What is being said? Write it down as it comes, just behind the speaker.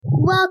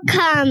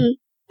Welcome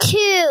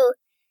to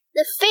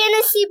the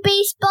Fantasy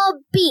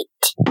Baseball Beat.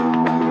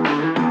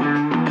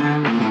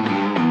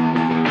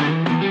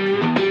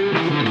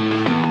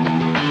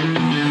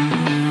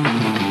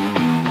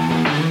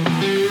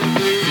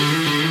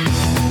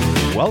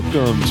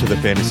 Welcome to the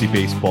Fantasy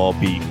Baseball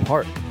Beat,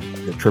 part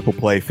of the Triple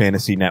Play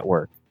Fantasy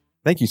Network.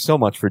 Thank you so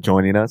much for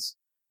joining us.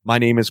 My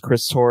name is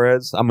Chris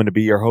Torres. I'm going to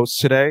be your host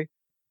today,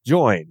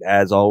 joined,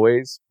 as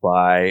always,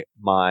 by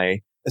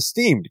my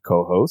esteemed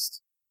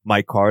co-host,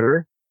 Mike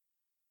Carter.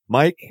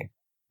 Mike,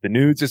 the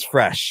news is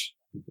fresh.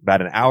 About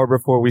an hour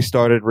before we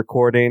started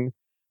recording,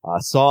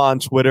 saw on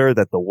Twitter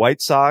that the White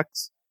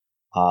Sox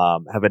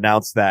have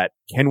announced that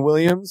Ken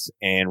Williams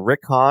and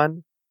Rick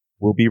Hahn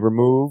will be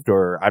removed,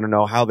 or I don't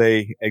know how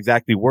they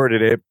exactly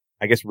worded it,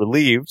 I guess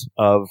relieved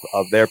of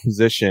their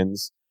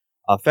positions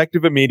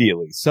effective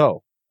immediately.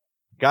 So,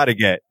 got to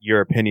get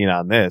your opinion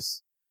on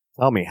this.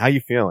 Tell me, how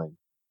you feeling?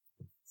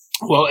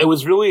 Well, it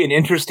was really an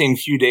interesting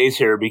few days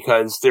here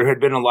because there had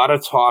been a lot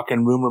of talk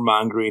and rumor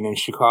mongering in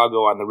Chicago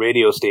on the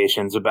radio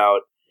stations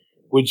about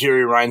would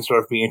Jerry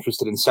Reinsdorf be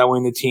interested in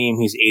selling the team?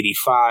 He's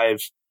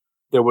 85.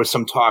 There was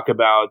some talk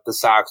about the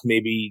Sox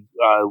maybe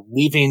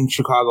leaving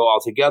Chicago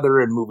altogether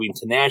and moving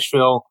to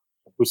Nashville,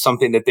 was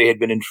something that they had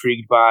been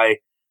intrigued by.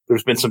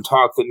 There's been some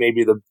talk that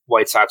maybe the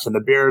White Sox and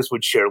the Bears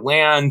would share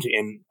land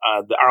in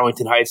the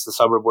Arlington Heights, the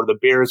suburb where the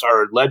Bears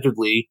are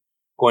allegedly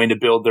going to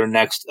build their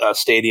next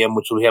stadium,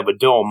 which will have a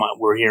dome,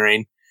 we're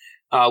hearing.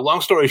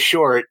 Long story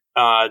short,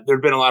 there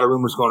have been a lot of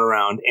rumors going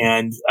around.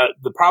 And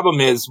the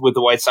problem is with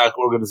the White Sox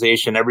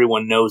organization,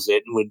 everyone knows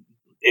it, and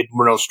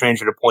we're no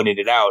stranger to pointing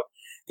it out.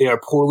 They are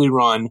poorly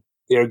run.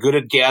 They are good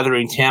at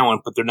gathering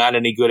talent, but they're not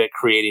any good at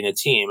creating a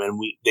team. And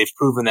they've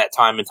proven that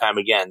time and time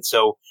again.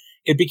 So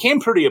it became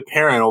pretty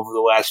apparent over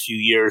the last few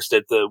years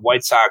that the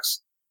White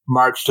Sox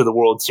marched to the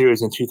World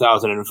Series in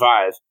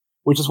 2005,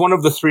 which is one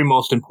of the three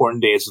most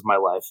important days of my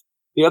life.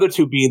 The other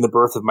two being the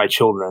birth of my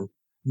children,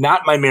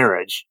 not my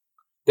marriage.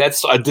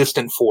 That's a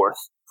distant fourth.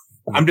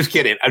 I'm just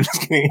kidding.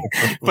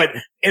 But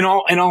in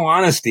all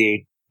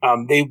honesty,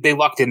 they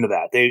lucked into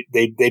that.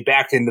 They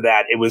backed into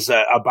that. It was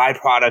a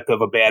byproduct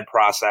of a bad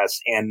process,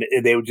 and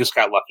they just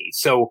got lucky.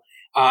 So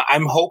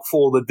I'm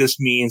hopeful that this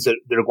means that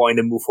they're going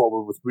to move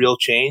forward with real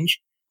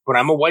change. But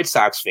I'm a White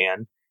Sox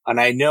fan,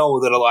 and I know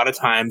that a lot of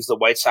times the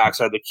White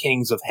Sox are the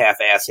kings of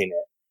half-assing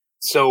it.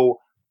 So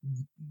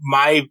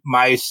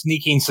my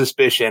sneaking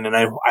suspicion, and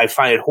I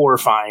find it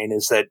horrifying,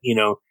 is that,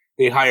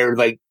 they hired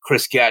like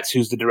Chris Getz,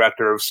 who's the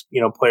director of,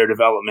 player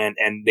development,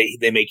 and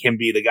they make him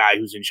be the guy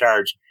who's in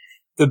charge.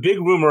 The big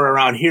rumor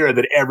around here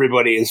that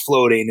everybody is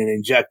floating and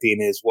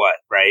injecting is what,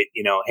 right?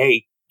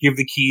 Hey, give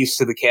the keys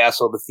to the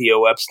castle to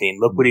Theo Epstein.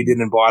 Look what he did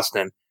in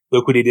Boston.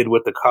 Look what he did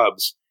with the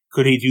Cubs.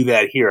 Could he do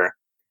that here?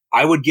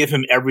 I would give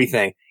him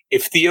everything.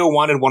 If Theo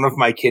wanted one of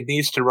my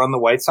kidneys to run the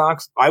White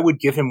Sox, I would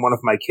give him one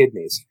of my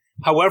kidneys.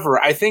 However,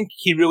 I think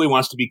he really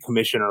wants to be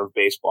commissioner of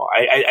baseball.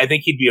 I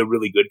think he'd be a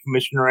really good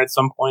commissioner at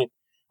some point.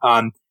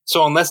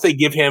 So unless they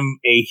give him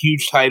a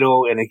huge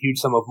title and a huge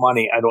sum of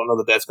money, I don't know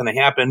that that's going to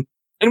happen.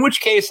 In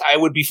which case, I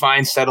would be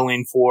fine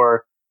settling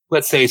for,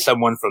 let's say,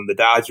 someone from the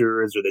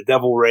Dodgers or the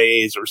Devil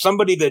Rays, or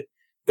somebody though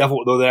they're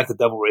not the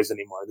Devil Rays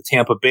anymore, the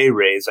Tampa Bay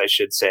Rays, I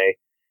should say,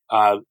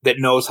 that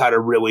knows how to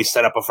really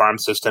set up a farm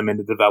system and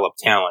to develop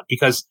talent,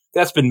 because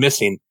that's been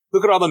missing.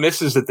 Look at all the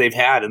misses that they've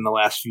had in the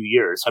last few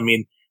years. I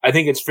mean, I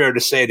think it's fair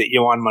to say that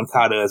Yoan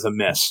Moncada is a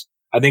miss.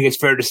 I think it's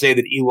fair to say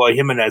that Eloy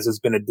Jimenez has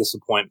been a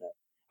disappointment.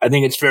 I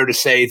think it's fair to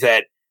say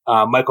that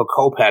Michael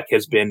Kopech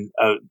has been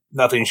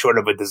nothing short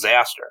of a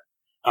disaster.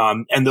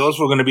 And those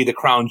were going to be the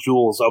crown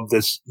jewels of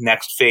this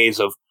next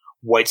phase of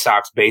White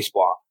Sox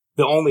baseball.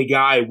 The only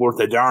guy worth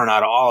a darn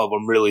out of all of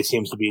them really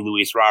seems to be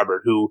Luis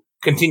Robert, who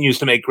continues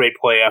to make great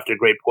play after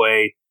great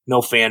play,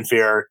 no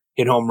fanfare,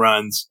 hit home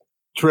runs,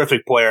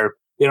 terrific player.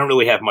 They don't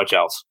really have much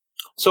else.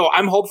 So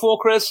I'm hopeful,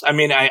 Chris. I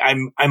mean,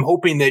 I'm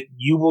hoping that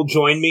you will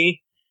join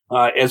me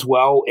as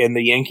well, and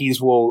the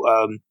Yankees will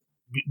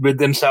rid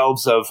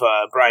themselves of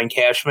Brian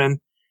Cashman,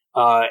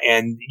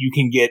 and you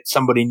can get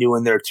somebody new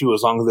in there too,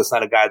 as long as it's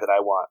not a guy that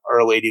I want or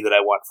a lady that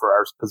I want for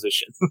our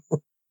position.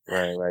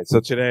 Right. So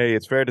today,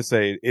 it's fair to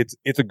say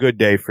it's a good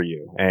day for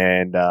you,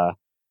 and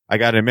I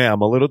got to admit,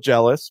 I'm a little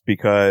jealous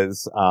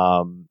because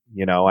I'm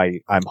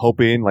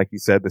hoping, like you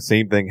said, the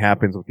same thing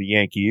happens with the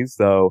Yankees,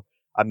 though.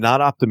 I'm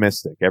not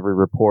optimistic. Every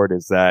report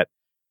is that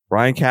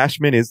Brian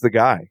Cashman is the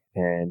guy,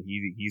 and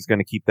he's going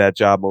to keep that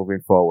job moving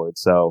forward.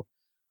 So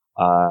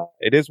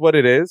it is what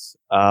it is.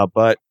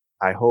 But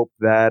I hope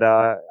that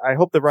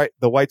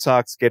the White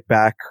Sox get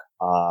back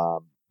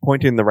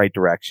pointing in the right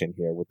direction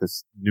here with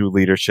this new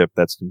leadership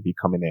that's going to be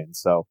coming in.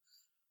 So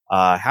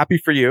happy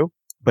for you.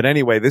 But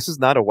anyway, this is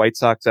not a White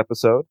Sox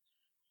episode.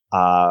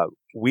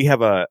 We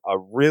have a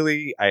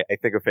really, I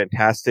think, a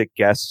fantastic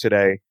guest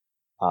today.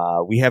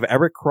 We have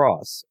Eric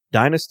Cross,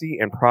 Dynasty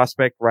and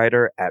Prospect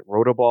writer at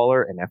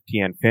Rotoballer and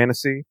FTN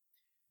Fantasy.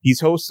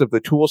 He's host of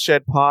the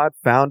Toolshed Pod,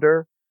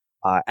 founder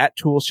at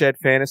Toolshed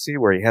Fantasy,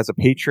 where he has a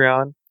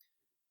Patreon.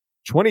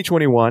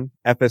 2021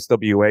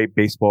 FSWA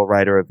Baseball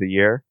Writer of the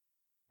Year.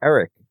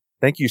 Eric,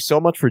 thank you so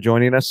much for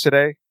joining us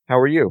today. How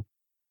are you?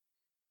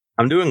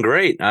 I'm doing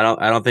great. I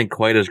don't think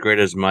quite as great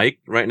as Mike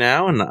right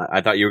now, and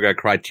I thought you were gonna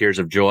cry tears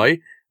of joy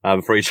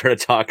before you started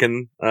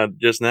talking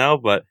just now.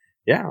 But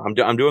yeah,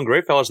 I'm doing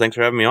great, fellas. Thanks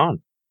for having me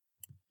on.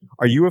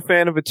 Are you a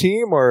fan of a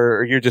team,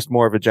 or you're just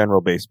more of a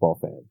general baseball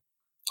fan?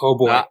 Oh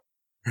boy.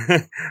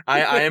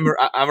 I'm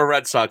a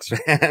Red Sox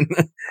fan.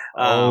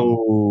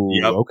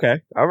 Yep.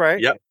 Okay. All right.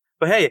 Yep.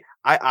 But hey,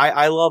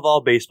 I love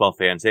all baseball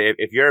fans. Hey,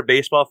 if you're a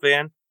baseball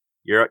fan,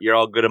 you're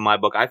all good in my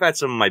book. I've had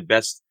some of my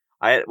best.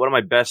 One of my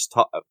best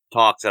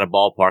talks at a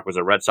ballpark was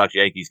a Red Sox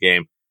Yankees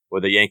game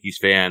with a Yankees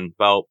fan.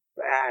 About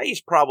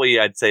he's probably,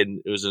 I'd say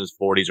it was in his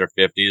 40s or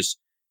 50s.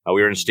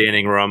 We were in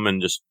standing room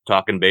and just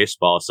talking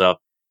baseball. So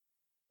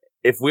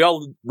if we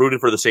all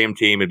rooted for the same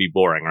team, it'd be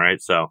boring, right?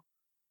 So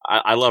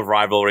I love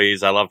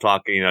rivalries. I love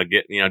talking,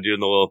 doing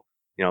the little,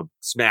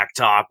 smack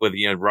talk with,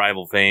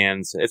 rival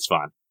fans. It's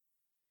fun.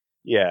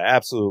 Yeah,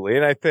 absolutely.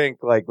 And I think,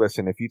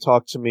 listen, if you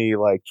talked to me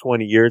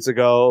 20 years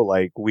ago,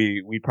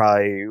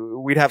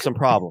 we'd have some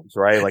problems,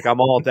 right?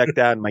 I'm all decked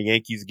out in my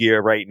Yankees gear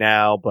right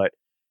now, but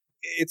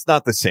it's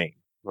not the same,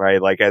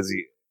 right? I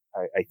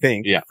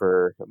think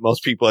for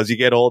most people, as you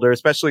get older,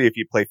 especially if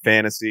you play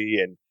fantasy,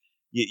 and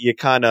you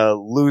kind of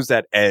lose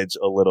that edge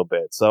a little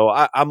bit. So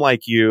I'm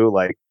like you,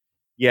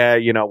 yeah,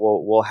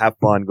 we'll have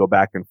fun, go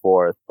back and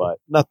forth, but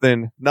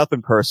nothing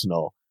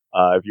personal.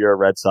 If you're a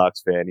Red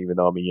Sox fan, even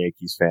though I'm a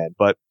Yankees fan.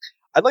 But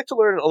I'd like to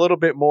learn a little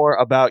bit more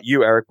about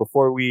you, Eric,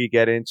 before we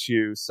get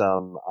into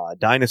some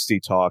dynasty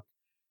talk.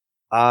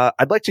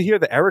 I'd like to hear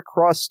the Eric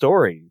Cross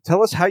story.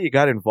 Tell us how you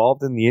got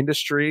involved in the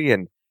industry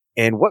and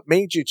what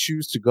made you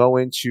choose to go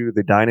into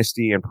the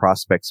dynasty and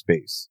prospect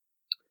space.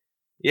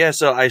 Yeah,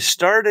 so I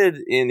started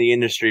in the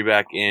industry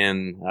I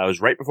was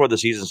right before the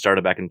season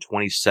started back in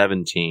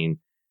 2017.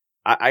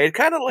 I had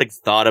kind of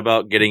thought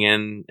about getting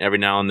in every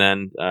now and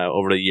then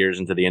over the years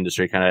into the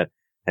industry. Kind of,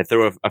 I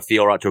threw a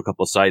feeler out to a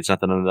couple of sites,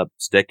 nothing ended up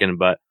sticking.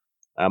 But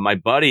my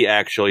buddy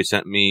actually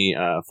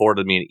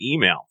forwarded me an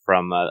email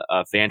from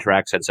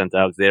Fantrax had sent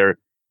out. They're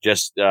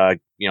just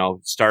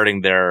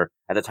starting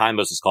at the time it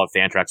was just called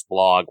Fantrax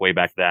blog way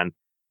back then.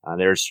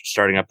 They're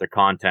starting up their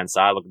content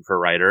side, looking for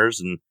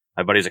writers. And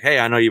my buddy's like, "Hey,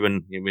 I know you've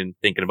been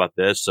thinking about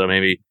this, so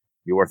maybe it'd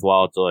be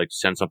worthwhile to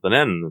send something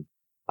in."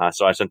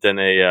 So I sent in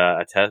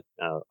a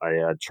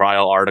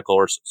trial article,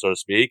 or so to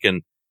speak,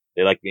 and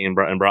they liked me and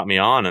brought me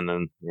on. And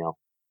then,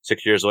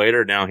 6 years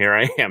later, now here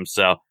I am.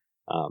 So,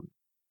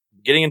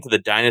 getting into the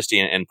dynasty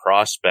and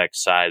prospect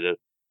side,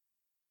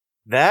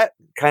 that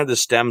kind of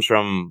just stems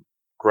from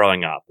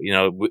growing up.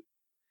 We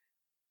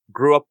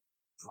grew up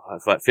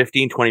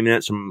 15, 20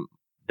 minutes from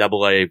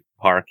AA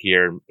Park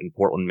here in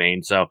Portland,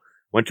 Maine. So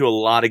went to a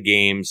lot of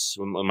games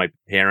with my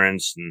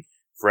parents and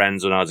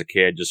friends when I was a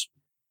kid.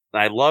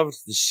 I loved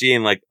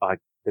seeing the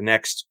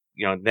next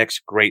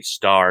great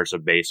stars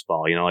of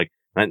baseball.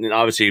 And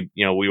obviously,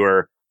 we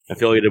were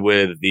affiliated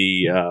with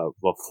the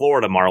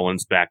Florida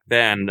Marlins back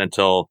then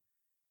until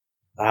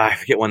I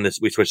forget when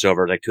we switched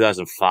over,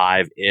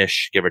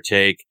 2005-ish, give or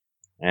take,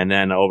 and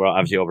then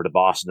obviously over to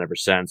Boston ever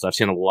since. I've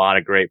seen a lot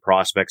of great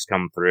prospects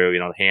come through.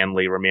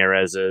 Hanley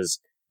Ramirez's,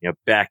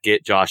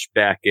 Beckett, Josh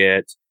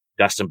Beckett,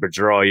 Dustin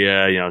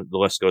Pedroia. The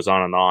list goes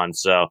on and on.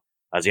 So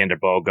Xander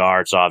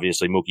Bogaerts,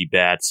 obviously Mookie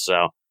Betts.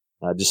 So.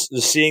 Just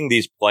seeing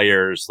these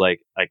players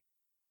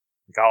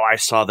I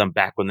saw them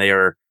back when they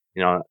were,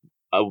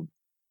 a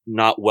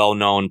not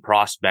well-known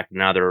prospect.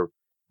 Now they're,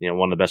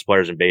 one of the best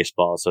players in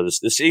baseball. So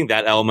just seeing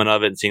that element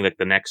of it and seeing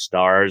the next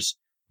stars,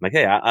 I'm like,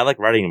 hey, I like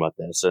writing about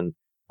this. And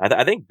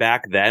I think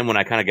back then when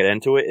I kind of get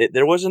into it,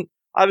 there wasn't,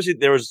 obviously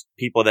there was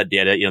people that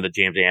did it, the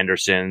James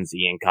Andersons,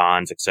 Ian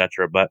Kahns,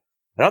 etc. But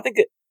I don't think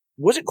it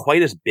wasn't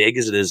quite as big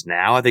as it is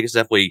now. I think it's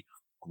definitely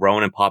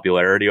grown in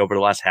popularity over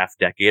the last half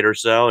decade or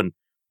so. And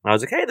I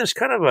was like, hey, there's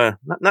kind of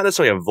not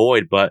necessarily a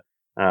void, but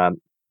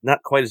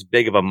not quite as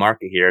big of a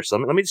market here. So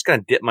let me just kind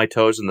of dip my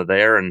toes into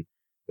there. And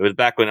it was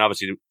back when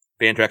obviously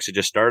Fantrax had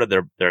just started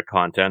their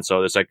content.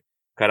 So it's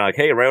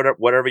hey, write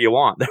whatever you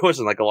want. There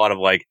wasn't a lot of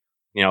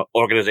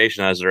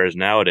organization as there is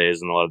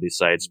nowadays in a lot of these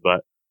sites.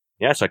 But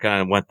yeah, so I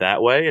kind of went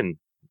that way and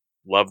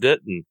loved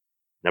it and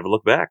never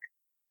looked back.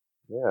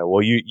 Yeah,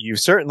 well, you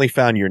certainly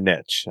found your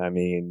niche. I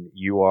mean,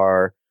 you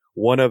are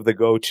one of the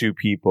go-to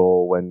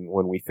people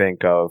when we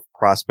think of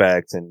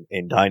prospects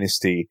and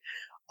dynasty.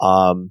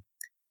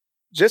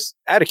 Just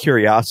out of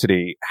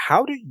curiosity,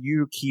 how do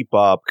you keep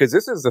up? Because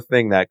this is the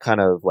thing that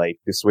kind of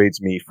dissuades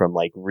me from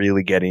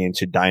really getting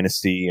into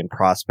dynasty and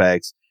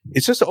prospects.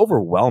 It's just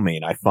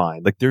overwhelming, I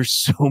find. There's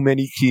so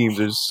many teams,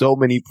 there's so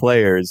many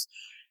players.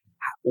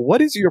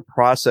 What is your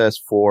process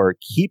for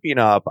keeping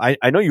up?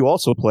 I know you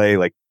also play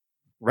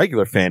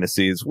regular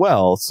fantasy as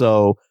well.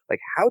 So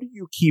how do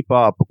you keep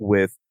up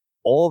with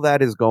all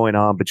that is going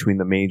on between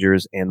the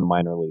majors and the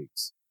minor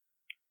leagues?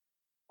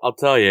 I'll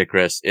tell you,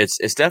 Chris,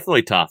 it's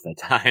definitely tough at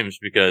times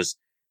because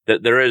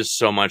there is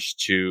so much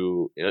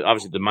to,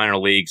 obviously the minor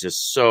leagues is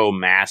so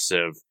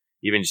massive,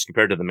 even just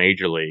compared to the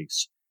major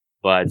leagues.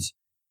 But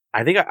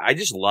I think I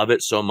just love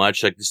it so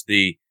much. Just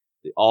the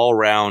all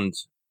around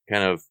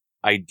kind of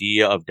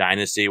idea of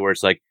dynasty where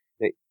it's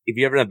if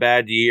you're having a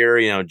bad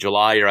year,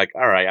 July, you're like,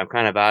 all right, I'm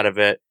kind of out of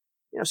it.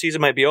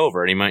 Season might be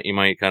over, and you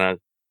might kind of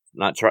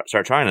not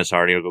start trying as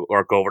hard,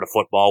 or go over to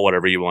football,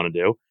 whatever you want to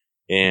do.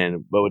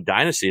 But with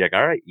Dynasty, like,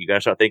 all right, you got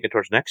to start thinking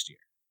towards next year.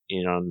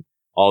 And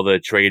all the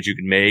trades you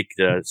can make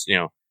to,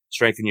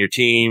 strengthen your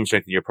team,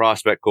 strengthen your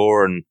prospect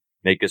core, and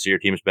make it so your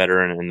team's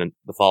better in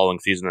the following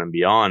season and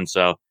beyond.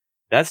 So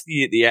that's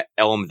the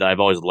element that I've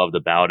always loved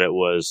about it,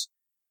 was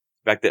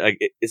the fact that, like,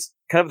 it's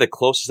kind of the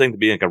closest thing to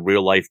being like a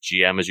real life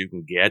GM as you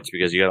can get,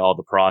 because you got all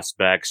the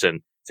prospects,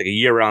 and it's like a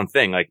year round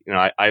thing. Like,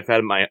 I've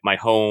had my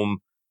home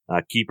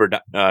keeper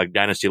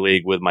dynasty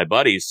league with my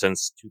buddies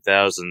since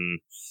 2000.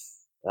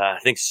 I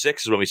think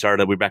 6 is when we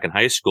started. We were back in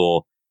high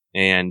school,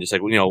 and just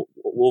like,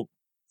 we'll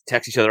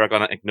text each other like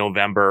on like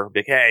November,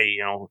 like, hey,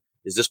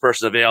 is this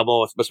person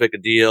available? Let's make a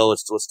deal.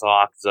 Let's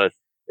talk. So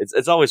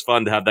it's always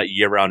fun to have that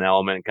year round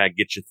element and kind of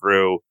get you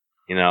through,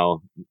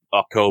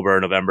 October,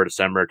 November,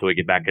 December, until we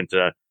get back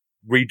into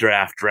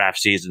draft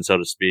season, so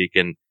to speak,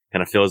 and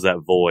kind of fills that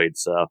void.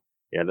 So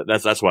yeah,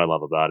 that's what I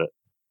love about it.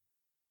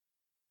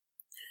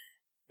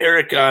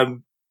 Eric,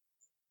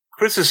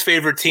 Chris's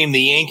favorite team,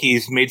 the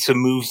Yankees, made some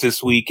moves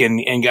this week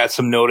and got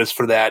some notice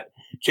for that.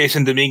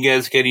 Jason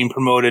Dominguez getting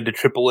promoted to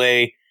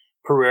AAA,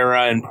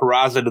 Pereira and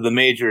Peraza to the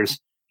majors.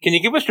 Can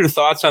you give us your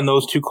thoughts on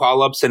those two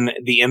call-ups and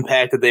the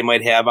impact that they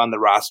might have on the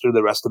roster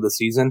the rest of the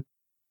season?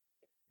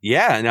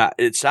 Yeah, and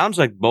it sounds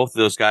like both of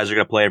those guys are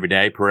going to play every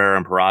day, Pereira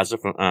and Peraza.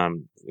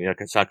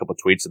 I saw a couple of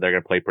tweets that they're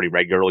going to play pretty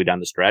regularly down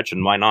the stretch,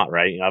 and why not,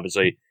 right?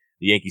 Obviously,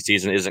 the Yankee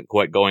season isn't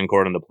quite going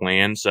according to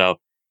plan, so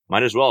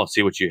might as well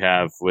see what you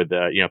have with,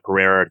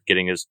 Pereira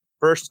getting his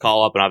first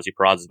call-up, and obviously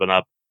Peraza's been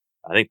up,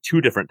 I think,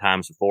 2 different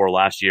times before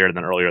last year and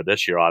then earlier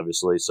this year,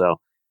 obviously. So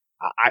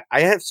I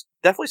have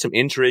definitely some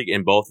intrigue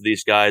in both of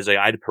these guys. I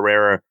had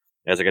Pereira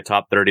as like a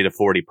top 30 to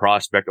 40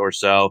 prospect or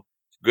so.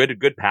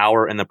 Good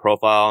power in the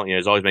profile.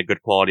 He's always made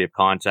good quality of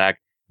contact.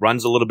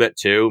 Runs a little bit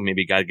too.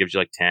 Maybe a guy gives you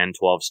like 10,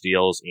 12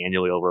 steals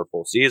annually over a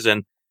full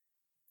season.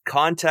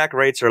 Contact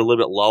rates are a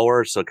little bit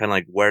lower. So kind of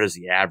like, where does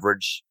the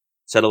average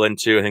settle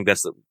into? I think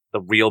that's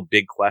the real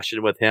big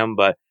question with him.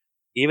 But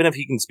even if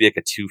he can be like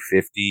a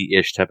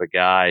 250-ish type of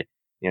guy,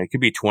 it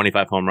could be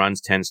 25 home runs,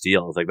 10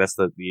 steals. Like, that's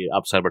the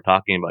upside we're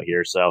talking about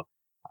here. So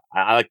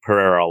I like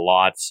Pereira a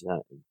lot.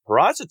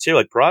 Peraza too.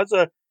 Like,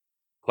 Peraza,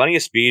 plenty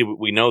of speed.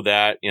 We know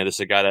that. This is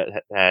a guy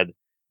that had,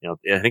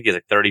 I think he has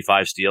like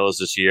 35 steals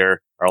this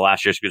year, or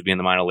last year, excuse me, in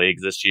the minor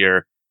leagues this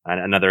year.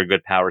 And another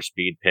good power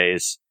speed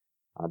pace.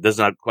 Does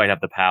not quite have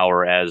the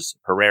power as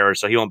Pereira,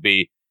 so he won't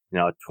be,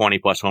 a 20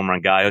 plus home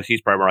run guy.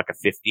 He's probably more like a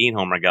 15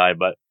 home run guy,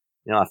 but,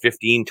 a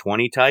 15,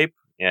 20 type,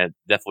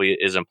 definitely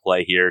is in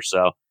play here.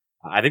 So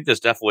I think there's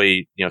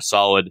definitely,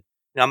 solid.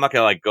 I'm not going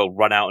to like go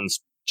run out and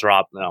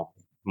drop,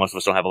 most of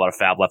us don't have a lot of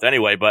fab left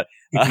anyway, but,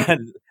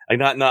 I'm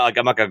not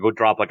going to go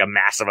drop like a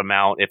massive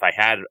amount if I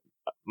had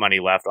money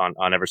left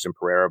on Everson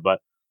Pereira, but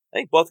I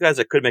think both guys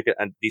that could make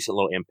a decent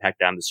little impact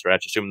down the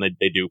stretch, assuming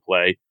they do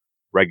play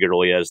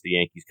regularly as the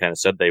Yankees kind of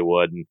said they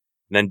would. And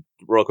then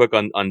real quick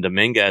on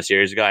Dominguez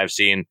here, he's a guy I've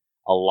seen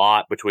a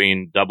lot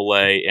between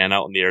AA and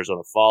out in the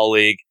Arizona Fall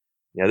League.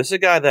 This is a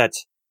guy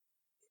that's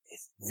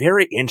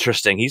very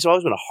interesting. He's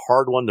always been a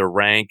hard one to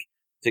rank.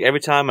 It's like every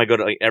time I go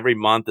to every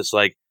month, it's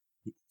like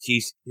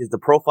the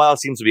profile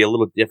seems to be a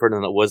little different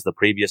than it was the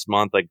previous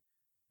month. Like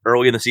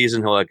early in the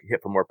season, he'll like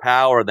hit for more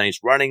power, then he's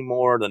running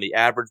more, then the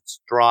average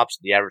drops,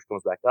 the average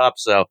comes back up.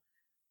 So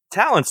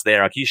talent's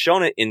there. Like, he's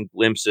shown it in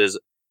glimpses,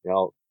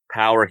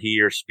 power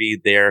here,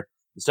 speed there.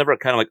 It's never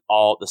kind of like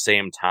all at the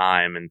same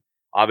time. And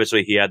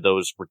obviously he had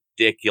those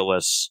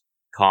ridiculous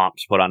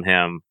comps put on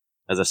him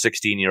as a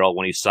 16-year-old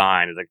when he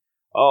signed. It's like,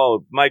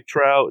 oh, Mike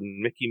Trout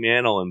and Mickey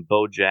Mantle and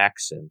Bo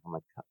Jackson. I'm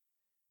like,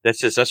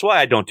 that's why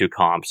I don't do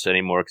comps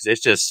anymore. Cause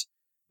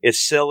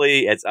it's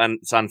silly. It's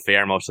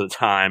unfair most of the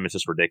time. It's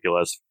just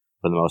ridiculous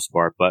for the most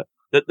part, but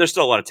there's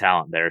still a lot of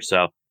talent there.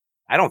 So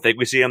I don't think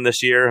we see him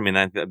this year. I mean,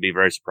 that'd be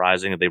very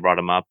surprising if they brought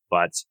him up,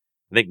 but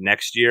I think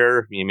next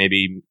year,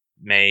 maybe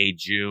May,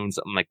 June,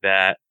 something like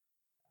that,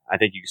 I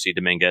think you can see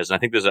Dominguez. And I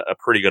think there's a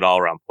pretty good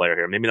all-around player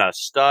here. Maybe not a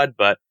stud,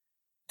 but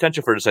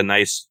potential for just a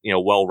nice,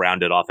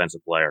 well-rounded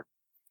offensive player.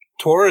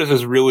 Torres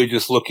is really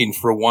just looking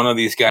for one of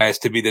these guys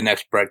to be the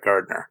next Brett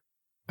Gardner.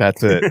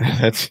 That's it.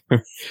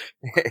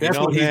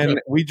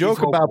 We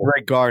joke about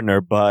Brett Gardner,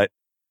 but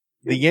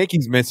the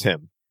Yankees miss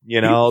him. He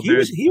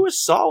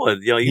was solid.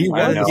 He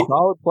was a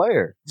solid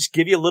player. Just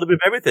give you a little bit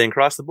of everything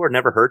across the board.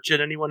 Never hurt you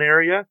in any one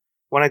area.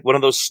 One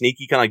of those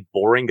sneaky kind of like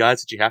boring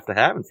guys that you have to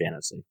have in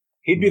fantasy.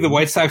 He'd be the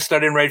White Sox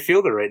starting right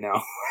fielder right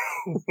now.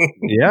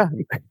 Yeah.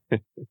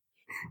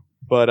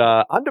 But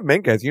on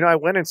Dominguez, I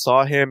went and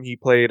saw him. He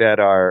played at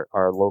our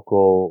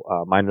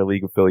local minor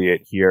league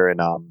affiliate here in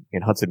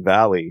Hudson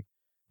Valley.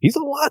 He's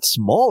a lot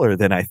smaller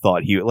than I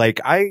thought he. Like,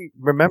 I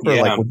remember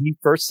when he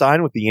first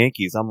signed with the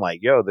Yankees, I'm like,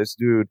 yo, this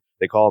dude,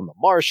 they call him the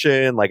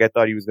Martian. Like, I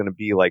thought he was going to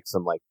be like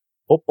some like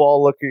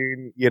football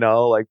looking,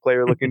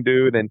 player looking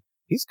dude, and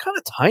he's kind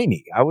of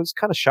tiny. I was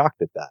kind of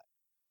shocked at that.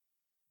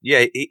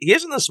 Yeah, he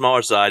is on the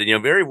smaller side,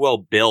 very well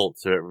built,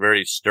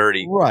 very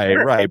sturdy.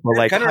 Right. But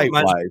like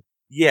height-wise.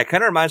 Yeah,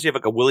 kind of reminds me of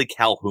like a Willie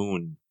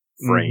Calhoun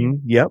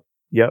frame. Yep.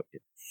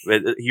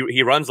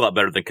 He runs a lot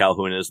better than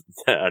Calhoun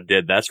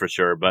did, that's for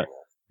sure. But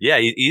yeah,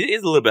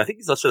 he's a little bit. I think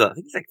he's like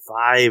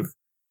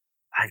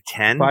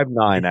 5'10",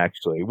 5'9",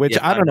 actually. Which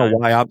I don't 5'9". know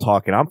why I'm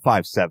talking. I'm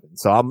 5'7",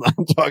 so I'm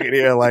talking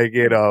here like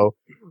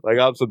like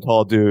I'm some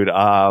tall dude.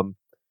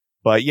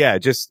 But yeah,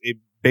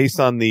 based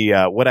on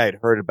the what I had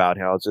heard about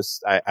him,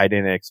 I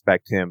didn't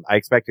expect him. I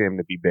expected him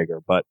to be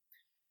bigger, but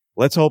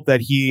let's hope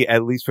that he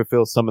at least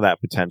fulfills some of that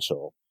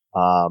potential.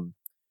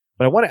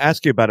 But I want to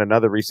ask you about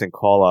another recent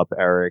call up,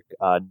 Eric.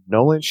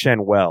 Nolan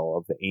Schanuel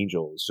of the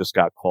Angels just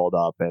got called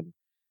up, and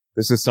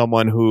this is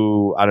someone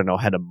who, I don't know,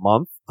 had a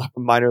month of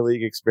minor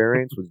league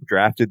experience, was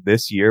drafted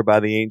this year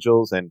by the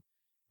Angels, and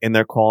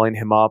they're calling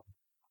him up.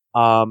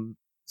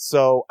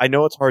 So I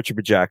know it's hard to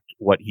project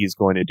what he's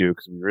going to do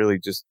because we really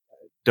just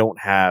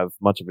don't have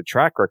much of a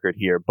track record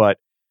here. But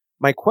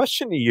my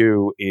question to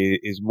you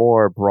is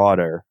more broad.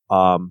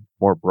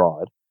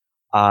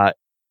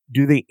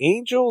 Do the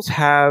Angels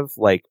have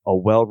like a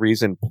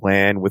well-reasoned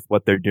plan with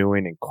what they're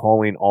doing and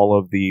calling all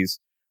of these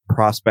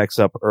prospects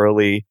up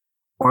early?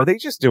 Or are they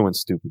just doing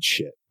stupid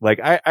shit? Like,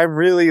 I'm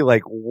really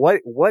like,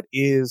 what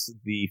is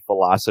the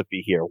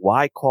philosophy here?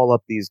 Why call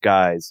up these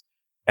guys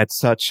at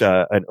such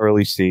an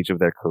early stage of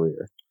their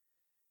career?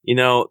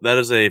 That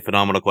is a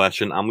phenomenal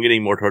question. I'm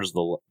getting more towards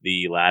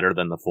the latter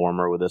than the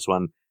former with this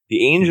one.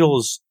 The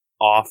Angels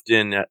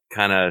often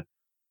kind of,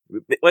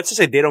 let's just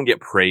say they don't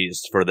get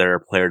praised for their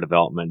player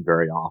development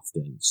very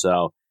often.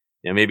 So,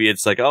 maybe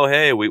it's like, oh,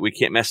 hey, we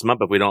can't mess them up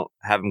if we don't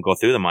have them go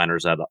through the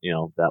minors that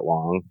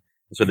long.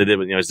 That's what they did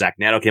with, Zach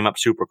Neto came up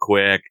super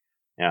quick.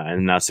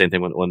 And now same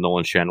thing with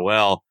Nolan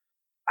Schanuel.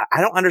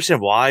 I don't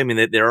understand why. I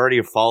mean, they're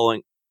already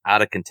falling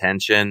out of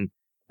contention,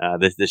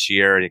 this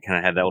year, and it kind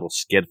of had that little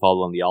skid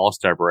following the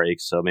All-Star break.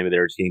 So maybe they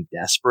were getting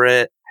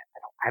desperate.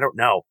 I don't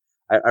know.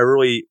 I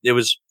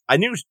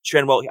knew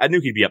Schanuel, I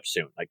knew he'd be up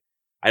soon. Like,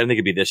 I didn't think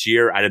it'd be this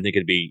year. I didn't think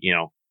it'd be,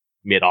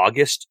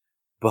 mid-August,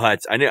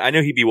 but I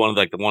knew he'd be one of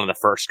the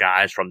first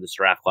guys from this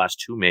draft class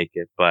to make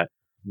it. But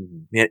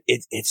man,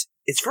 it's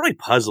really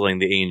puzzling,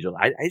 the Angels.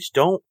 I just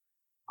don't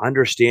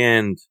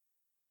understand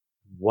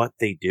what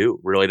they do.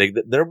 Really,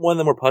 they're one of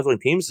the more puzzling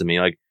teams to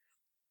me. Like,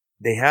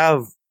 they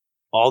have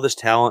all this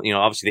talent.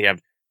 Obviously they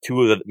have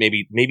two of the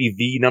maybe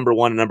the number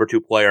one and number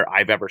two player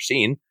I've ever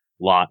seen.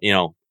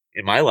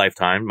 In my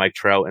lifetime, Mike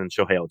Trout and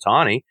Shohei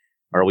Ohtani,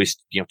 or at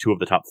least two of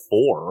the top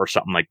four or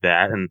something like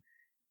that, and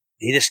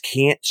they just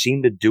can't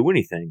seem to do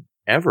anything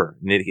ever.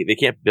 And they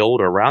can't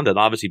build around it. And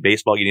obviously,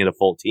 baseball, you need a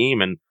full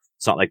team, and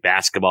it's not like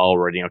basketball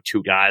where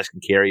two guys can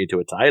carry you to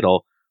a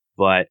title.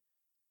 But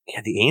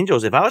yeah, the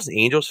Angels. If I was an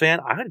Angels fan,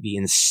 I would be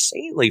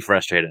insanely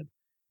frustrated.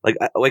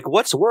 Like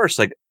what's worse?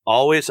 Like,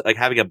 always like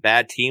having a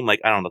bad team, like,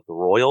 I don't know, the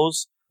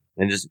Royals,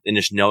 and just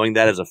knowing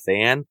that as a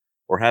fan,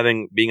 or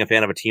being a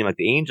fan of a team like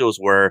the Angels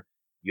where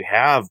you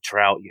have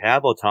Trout, you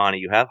have Ohtani,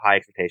 you have high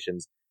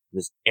expectations,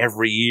 just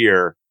every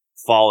year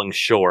falling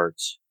short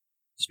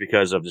just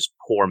because of just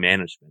poor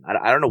management.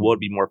 I don't know what would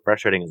be more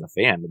frustrating as a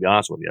fan, to be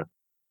honest with you.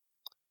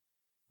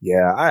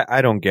 Yeah,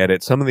 I don't get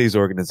it. Some of these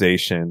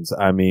organizations,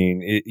 I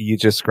mean, you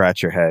just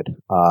scratch your head.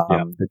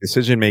 The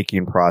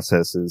decision-making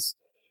process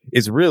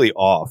is really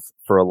off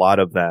for a lot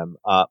of them.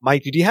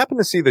 Mike, did you happen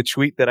to see the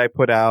tweet that I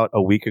put out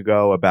a week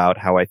ago about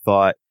how I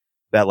thought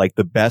that like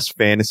the best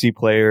fantasy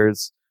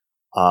players,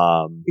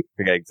 I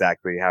forget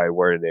exactly how I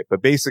worded it,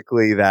 but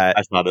basically that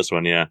I saw this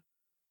one. Yeah.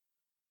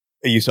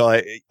 You saw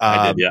it.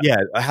 I did, yeah.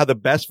 How the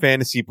best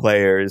fantasy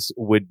players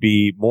would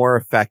be more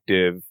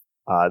effective,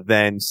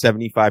 than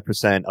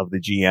 75% of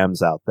the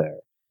GMs out there.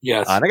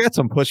 Yes. And I got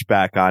some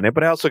pushback on it,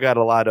 but I also got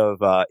a lot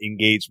of,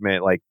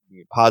 engagement, like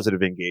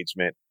positive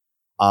engagement.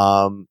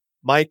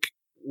 Mike,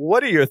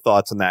 what are your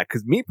thoughts on that?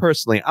 Because me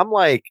personally, I'm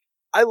like,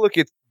 I look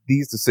at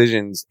these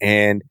decisions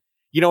and,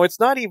 it's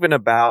not even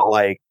about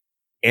like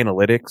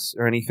analytics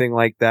or anything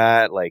like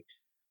that. Like,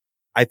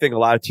 I think a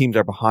lot of teams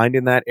are behind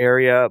in that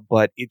area,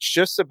 but it's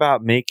just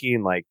about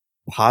making like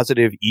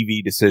positive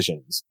EV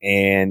decisions.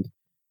 And,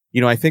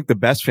 I think the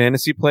best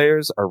fantasy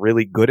players are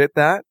really good at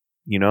that.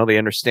 They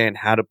understand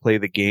how to play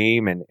the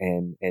game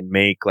and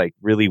make like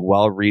really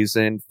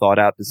well-reasoned, thought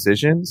out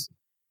decisions.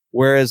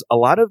 Whereas a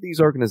lot of these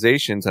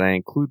organizations, and I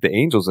include the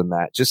Angels in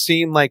that, just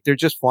seem like they're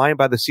just flying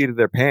by the seat of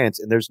their pants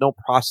and there's no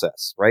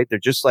process, right? They're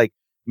just like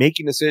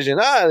making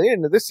decisions.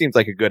 This seems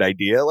like a good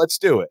idea. Let's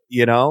do it,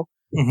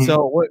 Mm-hmm.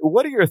 So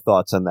what are your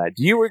thoughts on that?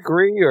 Do you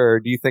agree, or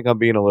do you think I'm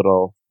being a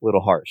little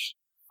harsh?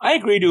 I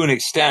agree to an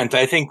extent.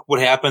 I think what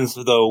happens,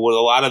 though, with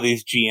a lot of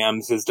these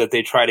GMs is that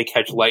they try to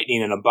catch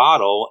lightning in a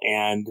bottle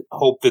and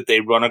hope that they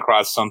run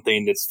across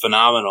something that's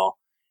phenomenal.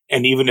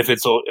 And even if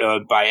it's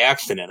by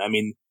accident, I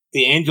mean,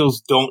 the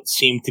Angels don't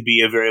seem to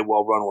be a very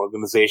well-run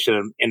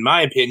organization. In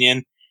my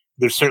opinion,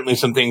 there's certainly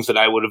some things that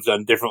I would have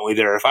done differently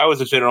there. If I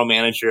was a general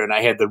manager and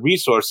I had the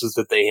resources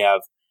that they have,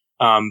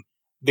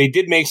 they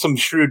did make some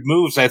shrewd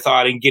moves, I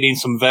thought, in getting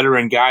some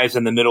veteran guys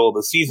in the middle of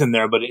the season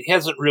there, but it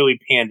hasn't really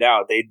panned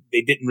out. They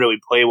didn't really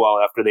play well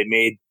after they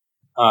made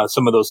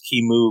some of those key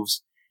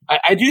moves.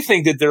 I do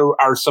think that there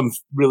are some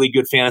really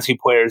good fantasy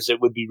players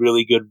that would be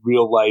really good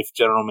real life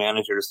general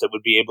managers that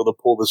would be able to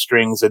pull the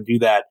strings and do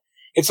that.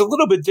 It's a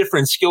little bit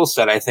different skill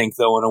set, I think,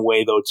 though, in a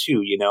way, though,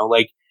 too.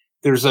 Like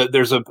there's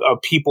a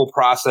people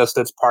process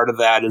that's part of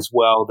that as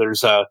well.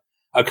 There's a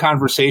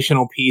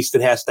conversational piece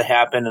that has to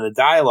happen and a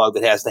dialogue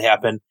that has to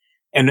happen.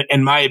 And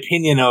in my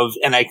opinion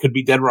and I could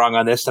be dead wrong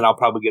on this and I'll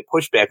probably get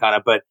pushback on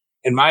it, but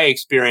in my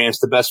experience,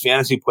 the best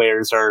fantasy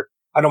players are,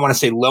 I don't want to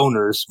say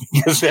loners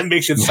because that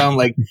makes it sound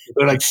like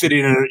they're like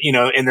sitting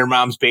in their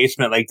mom's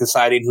basement, like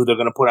deciding who they're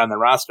going to put on the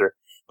roster.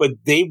 But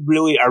they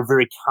really are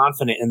very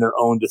confident in their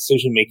own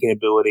decision-making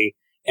ability.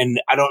 And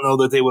I don't know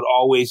that they would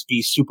always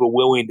be super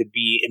willing to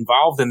be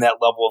involved in that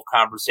level of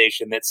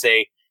conversation that,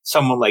 say,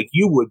 someone like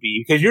you would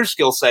be, because your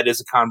skill set is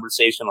a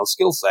conversational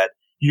skill set.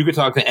 You could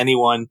talk to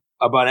anyone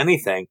about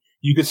anything.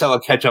 You could sell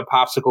a ketchup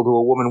popsicle to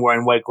a woman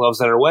wearing white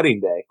gloves at her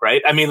wedding day,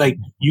 right? I mean, like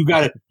you've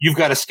got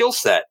a skill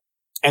set,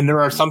 and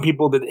there are some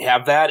people that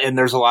have that, and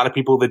there's a lot of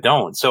people that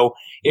don't. So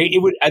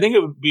I think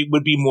it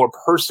would be more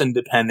person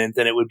dependent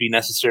than it would be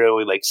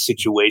necessarily like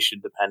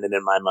situation dependent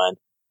in my mind.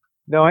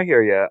 No, I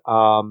hear you.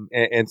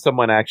 And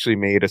someone actually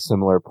made a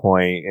similar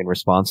point in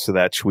response to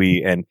that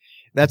tweet, and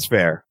that's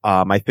fair.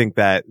 I think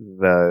that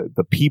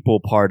the people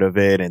part of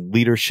it and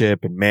leadership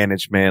and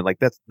management, like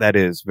that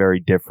is very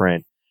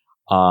different.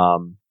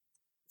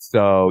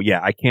 So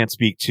yeah, I can't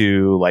speak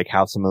to like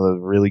how some of the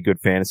really good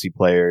fantasy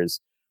players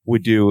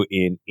would do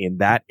in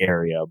that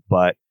area,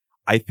 but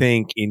I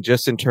think in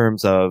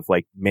terms of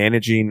like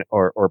managing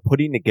or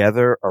putting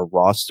together a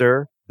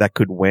roster that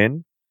could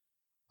win,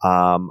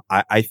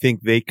 I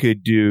think they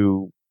could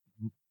do,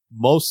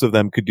 most of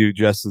them could do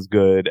just as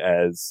good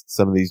as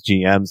some of these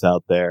GMs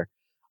out there.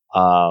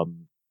 Kyle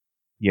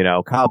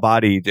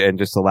Boddy, and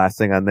just the last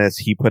thing on this,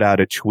 he put out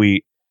a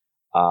tweet,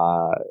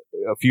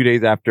 a few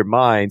days after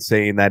mine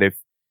saying that if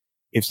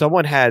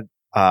someone had,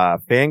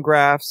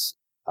 Fangraphs,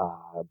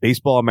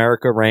 Baseball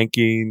America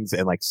rankings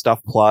and like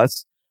Stuff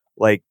Plus,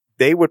 like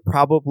they would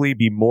probably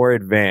be more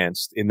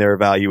advanced in their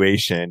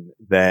evaluation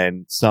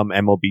than some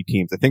MLB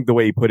teams. I think the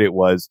way he put it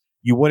was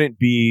you wouldn't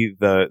be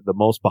the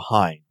most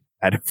behind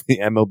out of the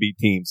MLB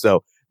team.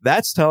 So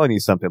that's telling you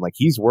something. Like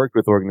he's worked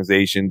with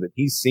organizations that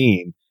he's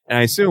seen, and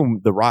I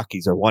assume the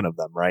Rockies are one of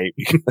them, right?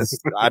 Because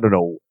I don't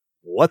know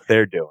what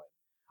they're doing.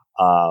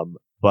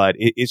 But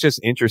it's just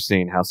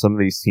interesting how some of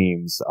these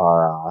teams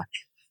are,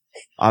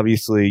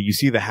 obviously you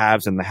see the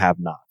haves and the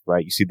have-not,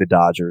 right? You see the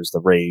Dodgers, the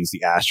Rays,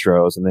 the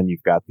Astros, and then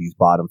you've got these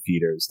bottom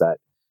feeders that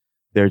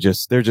they're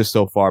just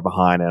so far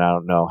behind, and I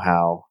don't know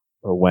how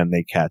or when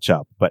they catch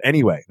up. But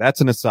anyway,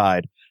 that's an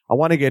aside. I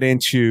want to get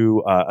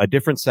into a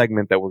different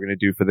segment that we're going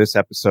to do for this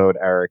episode,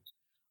 Eric,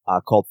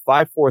 called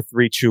 5, 4,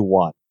 3, 2,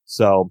 1.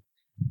 So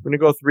we're going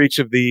to go through each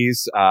of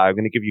these. I'm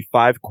going to give you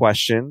 5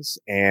 questions,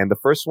 and the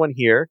first one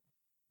here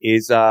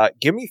is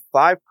give me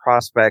 5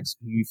 prospects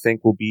who you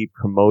think will be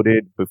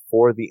promoted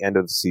before the end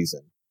of the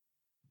season.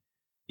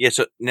 Yeah,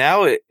 so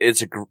now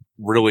it's a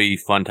really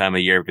fun time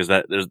of year because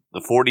there's the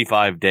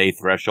 45-day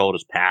threshold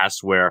is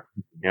passed where,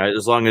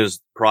 as long as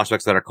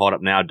prospects that are called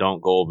up now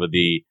don't go over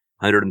the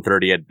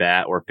 130 at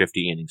bat or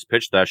 50 innings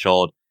pitch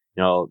threshold,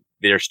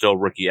 they're still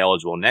rookie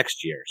eligible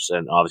next year. So,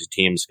 and obviously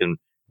teams can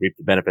reap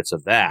the benefits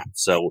of that.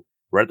 So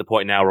we're at the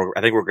point now where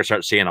I think we're going to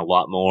start seeing a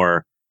lot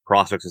more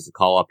prospects as to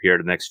call up here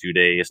the next few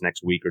days,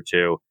 next week or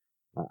two.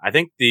 I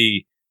think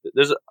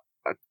there's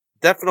a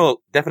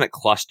definite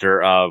cluster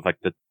of like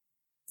the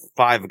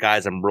 5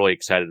 guys I'm really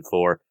excited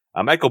for.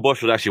 Michael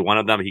Busch was actually one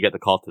of them. He got the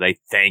call today.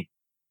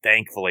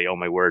 Thankfully, oh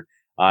my word.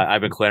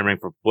 I've been clamoring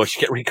for Busch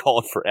to get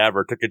recalled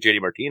forever. It took a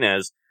JD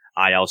Martinez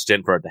IL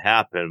stint for it to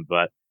happen,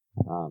 but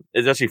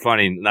it's actually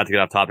funny, not to get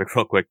off topic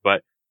real quick,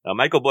 but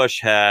Michael Busch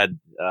had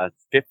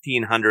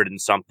 1,500 and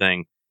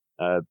something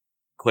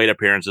plate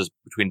appearances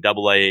between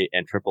AA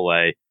and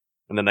AAA,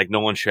 and then like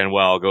Nolan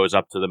Schanuel goes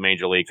up to the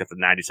major leagues after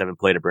 97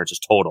 plate appearances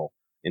total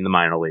in the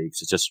minor leagues.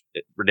 It's just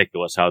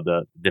ridiculous how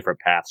the different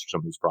paths for some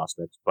of these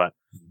prospects. But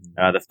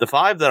the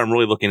 5 that I'm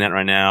really looking at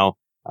right now,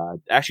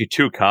 actually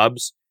 2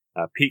 Cubs.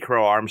 Pete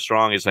Crow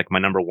Armstrong is like my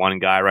number 1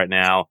 guy right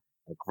now.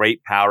 A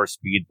great power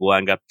speed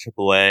blend up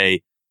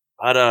AAA.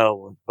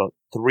 About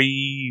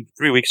 3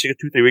 weeks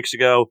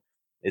ago.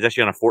 He's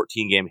actually on a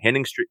 14-game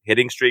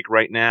hitting streak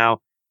right now.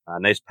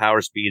 Nice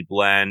power speed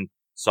blend,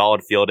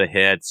 solid field of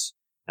hits.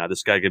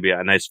 This guy could be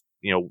a nice,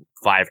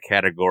 5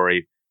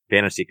 category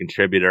fantasy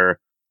contributor.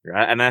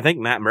 And I think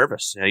Matt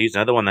Mervis, he's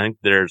another one. I think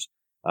there's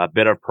a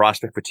bit of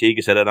prospect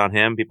fatigue set in on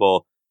him.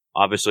 People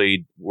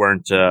obviously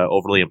weren't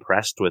overly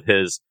impressed with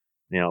his,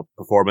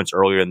 performance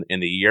earlier in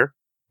the year.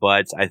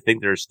 But I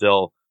think there's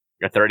still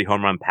a 30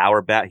 home run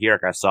power bat here.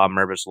 I saw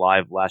Mervis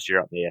live last year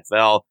at the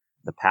AFL.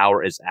 The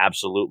power is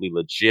absolutely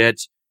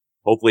legit.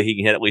 Hopefully he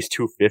can hit at least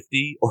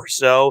 250 or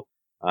so.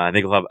 I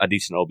think he'll have a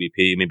decent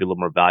OBP, maybe a little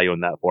more value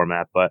in that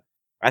format. But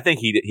I think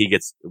he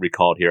gets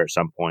recalled here at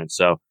some point.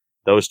 So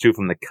those 2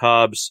 from the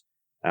Cubs.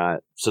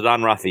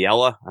 Ceddanne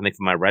Rafaela, I think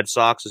from my Red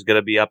Sox, is going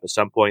to be up at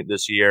some point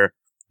this year.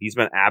 He's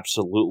been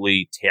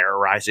absolutely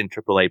terrorizing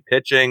AAA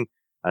pitching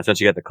since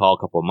he got the call a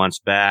couple of months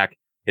back.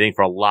 hitting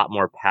for a lot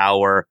more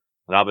power.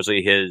 And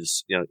obviously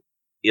his,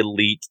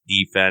 elite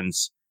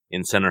defense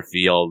in center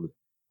field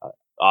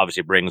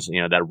obviously brings,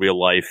 that real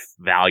life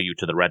value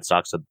to the Red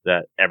Sox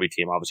that every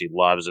team obviously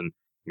loves. And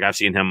I've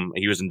seen him,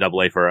 he was in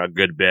Double A for a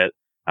good bit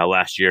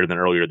last year, then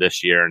earlier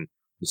this year. And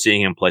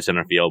seeing him play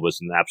center field was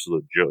an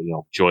absolute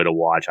joy to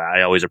watch.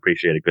 I always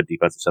appreciate a good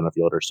defensive center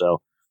fielder.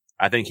 So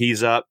I think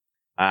he's up.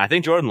 I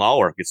think Jordan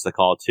Lawler gets the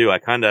call too. I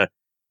kind of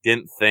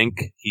didn't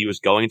think he was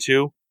going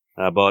to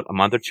about a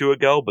month or two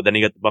ago, but then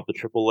he got bumped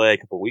to AAA a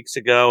couple of weeks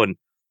ago, and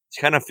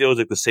it kind of feels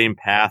like the same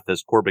path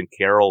as Corbin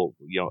Carroll,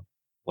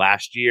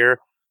 last year.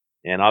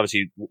 And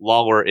obviously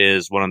Lawler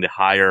is one of the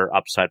higher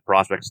upside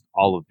prospects in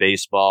all of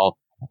baseball.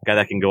 A guy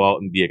that can go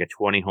out and be like a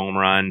 20 home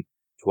run,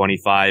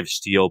 25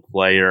 steal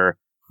player,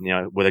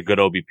 with a good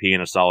OBP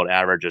and a solid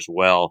average as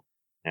well.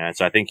 And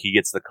so I think he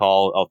gets the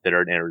call out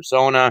there in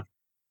Arizona.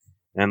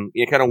 And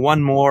kind of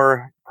one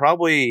more,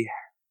 probably,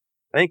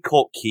 I think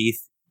Colt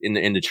Keith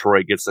in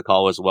Detroit gets the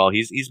call as well.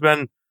 He's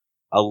been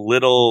a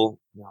little,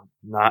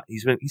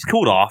 he's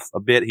cooled off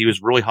a bit. He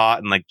was really hot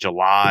in like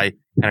July,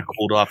 kind of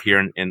cooled off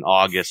here in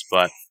August,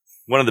 but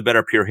one of the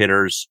better pure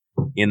hitters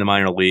in the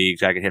minor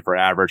leagues. I can hit for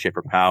average, hit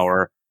for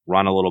power,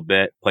 run a little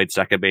bit, played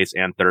second base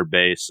and third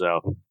base.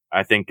 So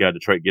I think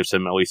Detroit gives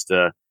him at least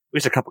a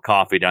cup of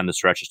coffee down the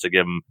stretch just to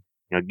give him,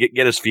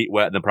 get his feet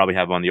wet and then probably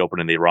have him on the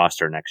opening day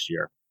roster next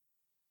year.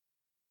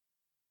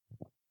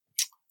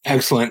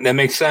 Excellent. That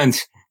makes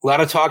sense. A lot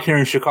of talk here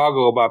in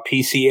Chicago about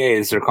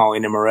PCAs. They're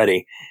calling them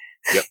already.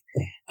 Yep.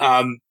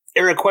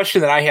 Eric,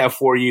 question that I have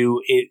for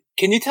you.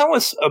 Can you tell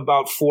us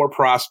about 4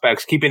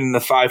 prospects, keeping in the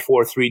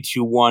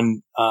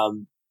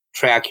 5-4-3-2-1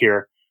 track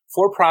here,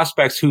 4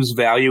 prospects whose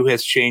value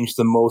has changed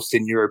the most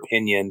in your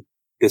opinion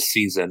this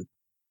season?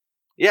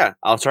 Yeah,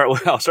 I'll start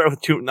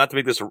with 2, not to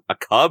make this a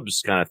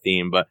Cubs kind of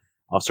theme, but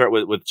I'll start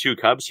with 2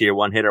 Cubs here,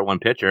 1 hitter, 1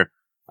 pitcher.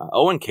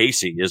 Owen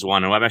Casey is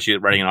one, and I'm actually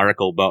writing an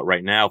article about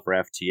right now for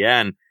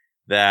FTN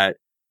that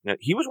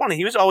he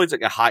was always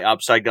like a high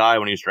upside guy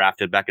when he was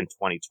drafted back in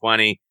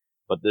 2020,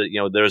 but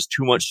there was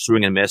too much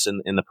swing and miss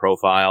in the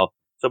profile.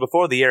 So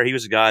before the year, he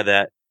was a guy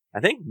that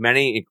I think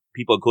many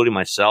people, including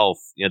myself,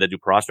 that do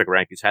prospect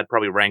rankings, had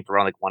probably ranked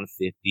around like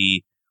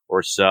 150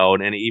 or so,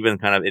 and even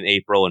kind of in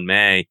April and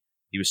May,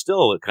 he was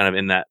still kind of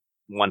in that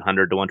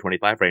 100 to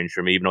 125 range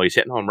for me, even though he's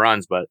hitting home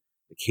runs, but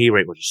the K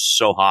rate was just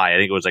so high. I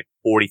think it was like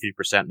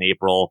 43% in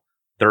April,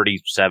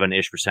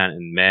 37-ish%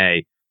 in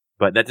May,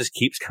 but that just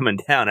keeps coming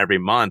down every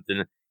month.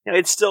 And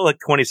it's still like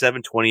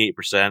 27,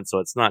 28%, so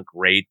it's not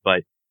great,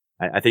 but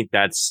I think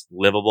that's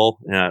livable,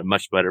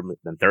 much better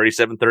than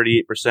 37,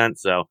 38%.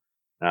 So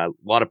a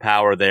lot of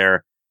power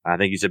there. I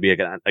think he's going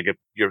to be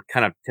your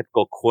kind of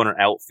typical corner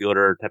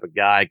outfielder type of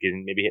guy,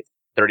 can maybe hit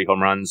 30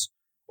 home runs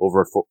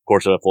over a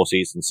course of a full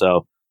season.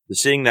 So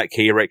seeing that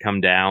K rate come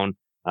down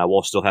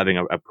while still having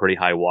a pretty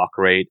high walk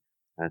rate,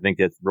 I think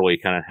that's really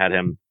kind of had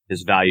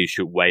his value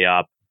shoot way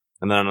up.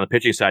 And then on the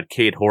pitching side,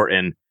 Cade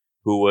Horton,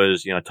 who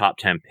was top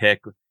 10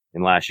 pick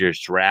in last year's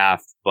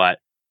draft, but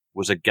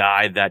was a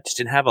guy that just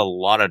didn't have a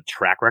lot of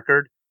track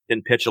record,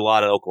 didn't pitch a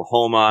lot at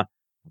Oklahoma,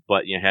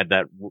 but had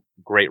that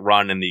great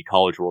run in the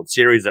College World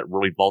Series that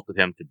really vaulted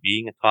him to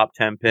being a top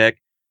 10 pick.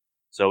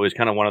 So it was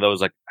kind of one of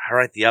those like, all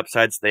right, the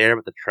upside's there,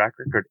 but the track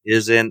record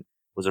isn't.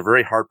 Was a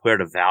very hard player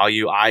to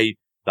value. I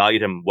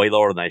valued him way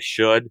lower than I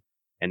should,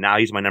 and now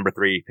he's my number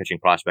 3 pitching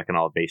prospect in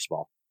all of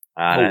baseball.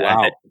 Oh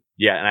wow!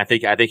 And I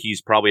think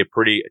he's probably a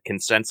pretty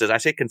consensus. I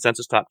say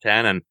consensus top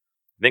 10, and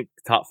I think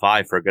top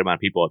 5 for a good amount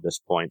of people at this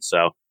point.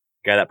 So,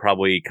 guy that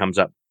probably comes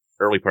up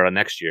early part of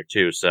next year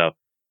too. So,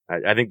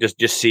 I think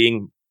just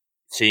seeing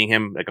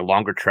him like a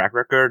longer track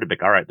record,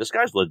 like, all right, this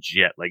guy's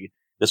legit. Like,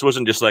 this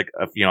wasn't just like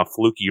a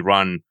fluky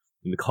run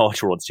in the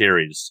College World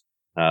Series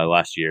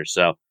last year.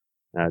 So,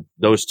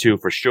 those 2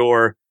 for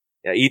sure.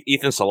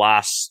 Ethan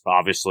Salas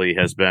obviously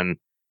has been,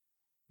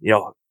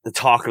 the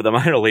talk of the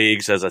minor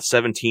leagues as a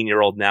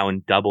 17-year-old now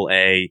in Double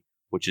A,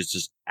 which is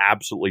just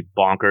absolutely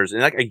bonkers.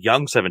 And like a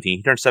young 17,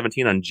 he turned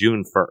 17 on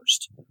June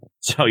 1st.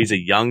 So he's a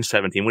young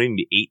 17, wouldn't even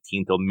be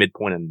 18 till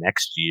midpoint of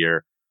next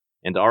year,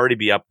 and to already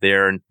be up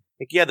there. And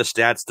like, yeah, the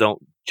stats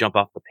don't jump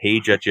off the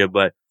page at you,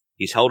 but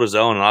he's held his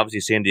own. And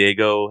obviously San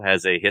Diego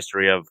has a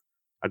history of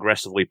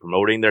aggressively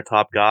promoting their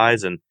top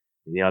guys. And,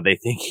 they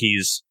think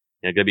he's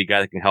going to be a guy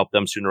that can help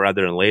them sooner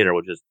rather than later,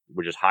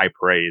 which is high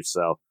praise.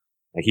 So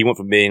like, he went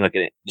from being like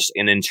just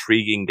an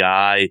intriguing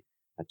guy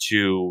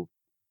to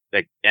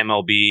like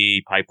MLB,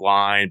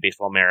 Pipeline,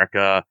 Baseball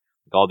America,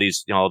 like all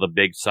these, the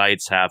big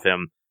sites have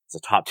him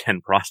as a top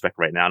 10 prospect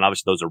right now. And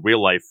obviously those are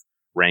real life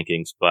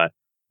rankings, but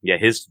yeah,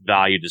 his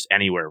value just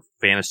anywhere,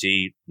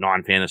 fantasy,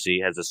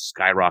 non-fantasy, has just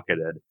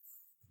skyrocketed.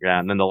 Yeah.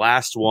 And then the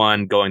last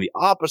one going the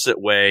opposite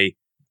way,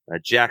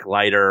 Jack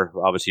Leiter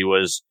obviously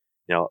was,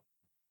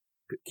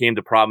 came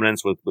to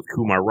prominence with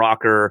Kumar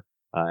Rocker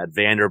at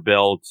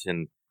Vanderbilt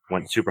and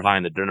went super high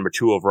in the number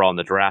 2 overall in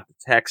the draft of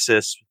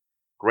Texas.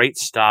 Great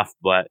stuff,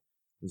 but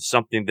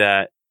something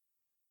that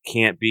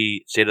can't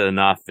be stated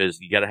enough is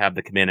you got to have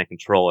the command and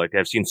control. Like,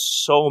 I've seen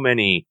so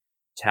many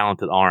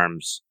talented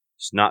arms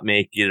just not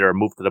make it or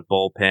move to the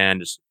bullpen,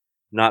 just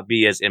not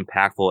be as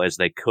impactful as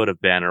they could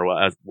have been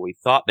or as we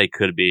thought they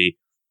could be,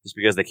 just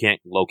because they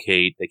can't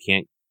locate, they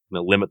can't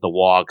limit the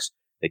walks,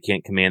 they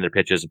can't command their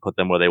pitches and put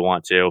them where they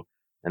want to.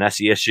 And that's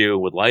the issue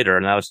with Leiter.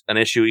 And that was an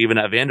issue even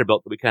at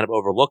Vanderbilt that we kind of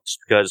overlooked just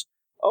because,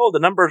 the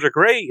numbers are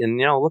great. And,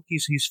 look,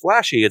 he's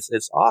flashy.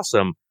 It's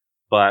awesome.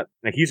 But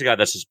he's a guy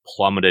that's just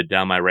plummeted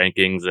down my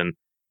rankings. And,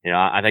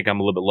 I think I'm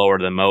a little bit lower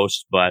than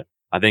most, but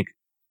I think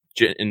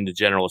in the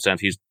general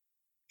sense, he's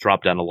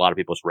dropped down a lot of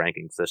people's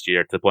rankings this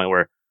year to the point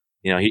where,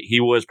 he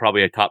was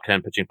probably a top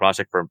 10 pitching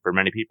prospect for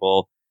many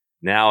people.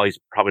 Now he's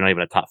probably not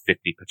even a top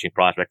 50 pitching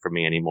prospect for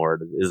me anymore.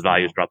 His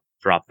value's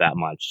dropped that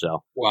much.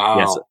 So, wow.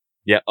 Yes.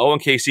 Yeah, Owen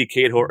Casey,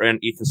 Cade Horton,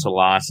 Ethan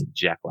Salas,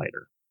 Jack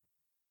Leiter.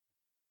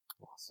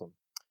 Awesome.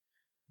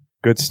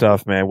 Good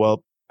stuff, man.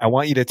 Well, I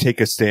want you to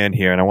take a stand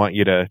here, and I want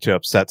you to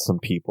upset some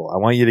people. I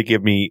want you to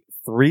give me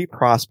 3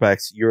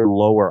 prospects you're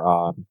lower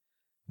on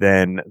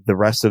than the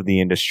rest of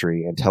the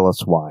industry, and tell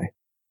us why.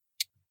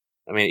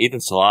 I mean, Ethan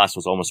Salas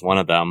was almost one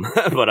of them,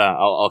 but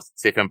I'll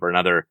save him for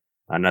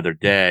another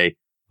day.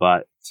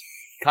 But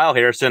Kyle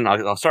Harrison,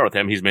 I'll start with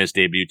him. He's made his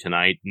debut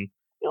tonight, and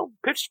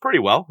pitched pretty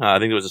well. I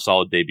think it was a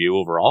solid debut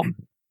overall.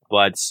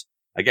 But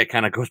again,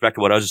 kind of goes back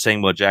to what I was just saying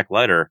about Jack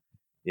Leiter.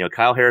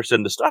 Kyle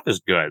Harrison, the stuff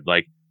is good.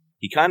 Like,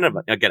 he kind of,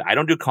 again, I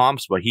don't do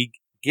comps, but he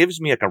gives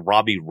me like a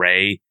Robbie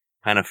Ray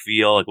kind of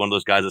feel, like one of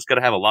those guys that's going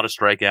to have a lot of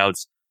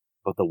strikeouts,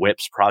 but the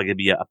whip's probably going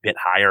to be a bit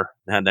higher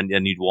than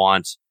you'd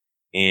want.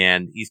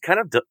 And he's kind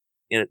of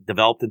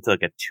developed into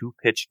like a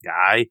 2-pitch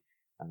guy,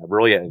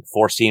 really a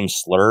 4-seam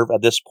slurve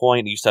at this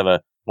point. He used to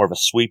have more of a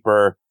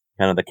sweeper.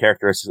 Kind of the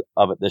characteristics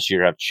of it this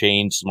year have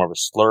changed. It's more of a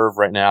slurve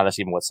right now. That's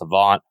even what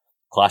Savant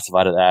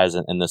classified it as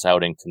in this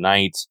outing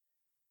tonight.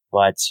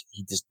 But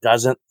he just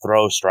doesn't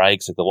throw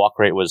strikes. Like, the walk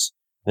rate was,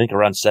 I think,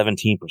 around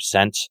 17%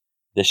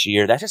 this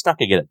year. That's just not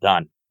going to get it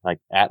done, like,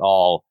 at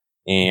all.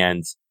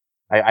 And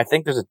I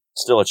think there's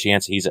still a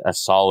chance he's a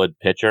solid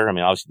pitcher. I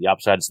mean, obviously the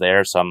upside's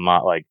there, so I'm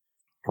not like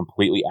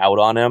completely out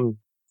on him.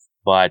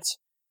 But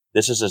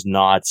this is just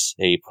not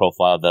a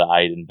profile that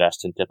I'd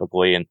invest in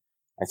typically. And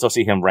I still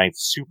see him ranked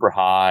super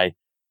high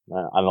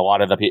on a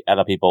lot of the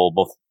other people,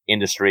 both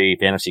industry,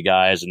 fantasy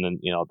guys, and then,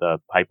 the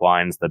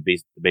pipelines, the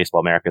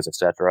Baseball Americas,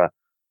 etc.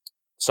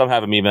 Some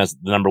have him even as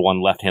the number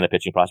 1 left-handed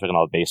pitching prospect in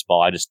all of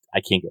baseball. I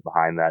can't get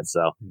behind that.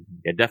 So,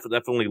 yeah,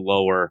 definitely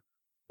lower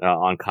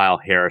on Kyle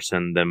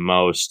Harrison than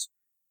most.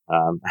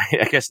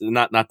 I guess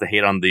not to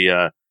hate on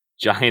the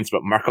Giants,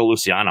 but Marco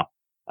Luciano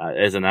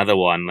is another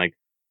one. Like,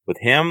 with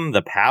him,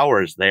 the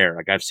power is there.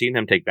 Like, I've seen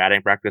him take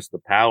batting practice. The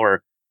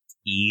power,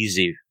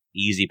 easy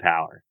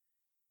power.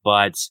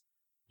 But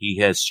he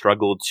has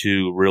struggled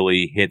to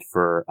really hit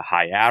for a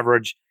high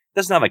average.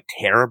 Doesn't have like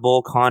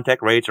terrible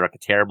contact rates or like a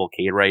terrible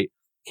K rate.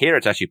 K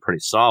rate's actually pretty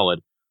solid,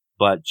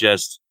 but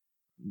just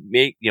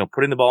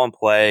putting the ball in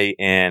play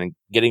and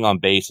getting on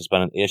base has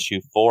been an issue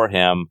for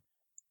him.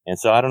 And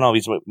so I don't know if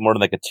he's more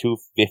than like a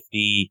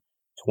 250,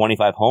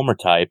 25 homer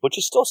type, which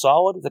is still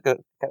solid. It's like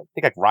I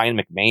think like Ryan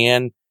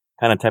McMahon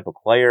kind of type of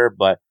player,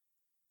 but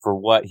for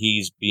what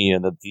he's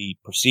being, the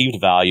perceived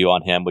value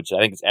on him, which I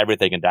think is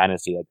everything in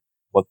Dynasty, like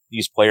what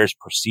these players'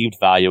 perceived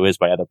value is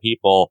by other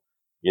people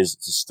is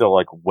still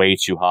like way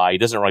too high. He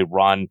doesn't really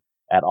run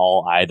at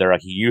all either.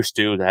 Like he used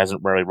to,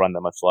 hasn't really run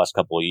that much the last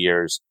couple of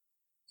years.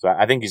 So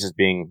I think he's just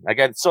being,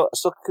 again, still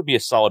could be a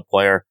solid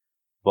player,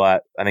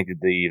 but I think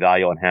the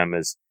value on him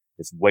is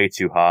way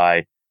too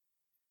high.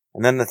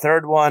 And then the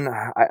third one,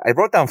 I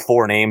wrote down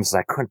 4 names.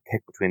 I couldn't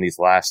pick between these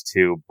last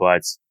 2,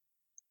 but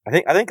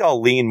I think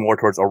I'll lean more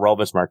towards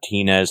Orelvis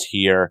Martinez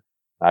here.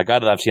 A guy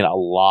that I've seen a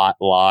lot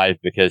live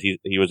because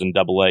he was in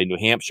AA New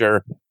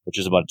Hampshire, which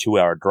is about a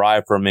 2-hour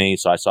drive from me.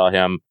 So I saw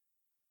him,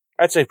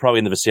 I'd say probably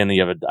in the vicinity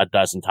of a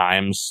dozen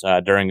times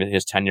during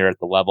his tenure at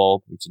the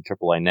level. He's in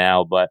AAA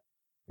now,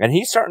 and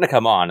he's starting to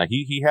come on.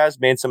 He has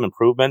made some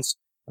improvements,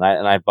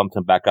 and I bumped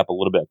him back up a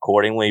little bit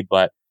accordingly,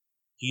 but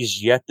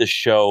he's yet to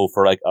show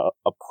for like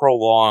a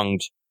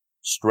prolonged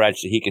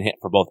stretch that he can hit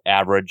for both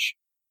average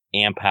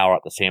and power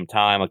at the same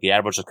time. Like the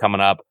average was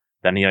coming up,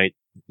 then the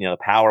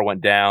power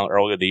went down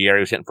earlier the year.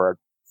 He was hitting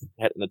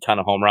a ton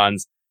of home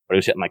runs, but he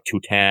was hitting like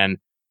 210.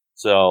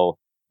 So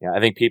I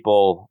think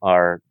people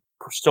are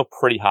still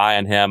pretty high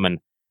on him, and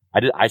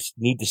I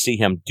need to see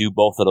him do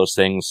both of those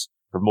things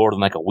for more than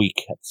like a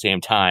week at the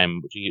same time,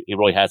 which he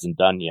really hasn't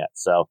done yet.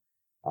 So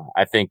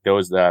I think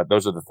those are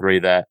the 3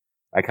 that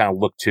I kind of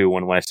look to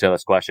when I say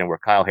this question, were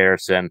Kyle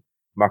Harrison,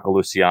 Marco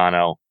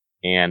Luciano,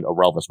 and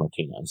Orelvis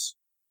Martinez.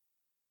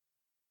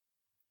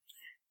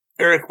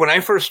 Eric, when I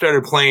first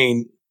started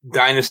playing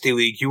Dynasty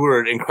League, you were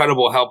an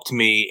incredible help to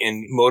me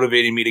in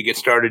motivating me to get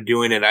started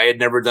doing it. I had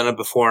never done it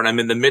before, and I'm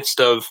in the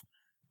midst of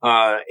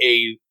I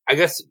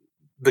guess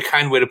the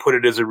kind way to put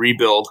it is a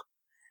rebuild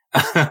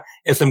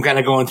as I'm kind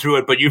of going through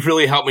it. But you've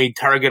really helped me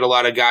target a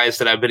lot of guys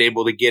that I've been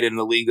able to get in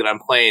the league that I'm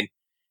playing.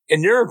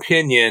 In your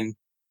opinion,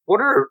 what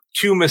are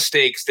 2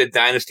 mistakes that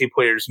Dynasty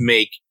players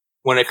make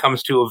when it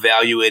comes to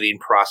evaluating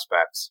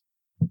prospects?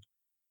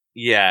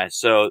 Yeah,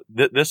 so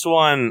this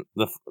one,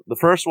 the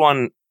first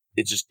one,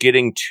 is just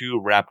getting too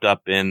wrapped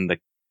up in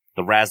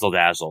razzle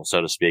dazzle,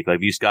 so to speak. Like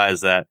these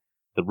guys the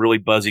really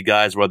buzzy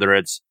guys, whether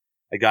it's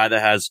a guy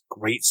that has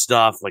great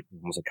stuff, like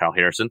almost like Kyle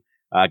Harrison,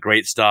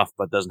 great stuff,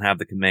 but doesn't have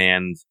the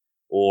command,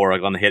 or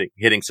like on the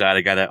hitting side,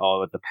 a guy that,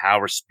 the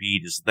power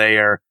speed is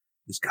there.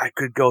 This guy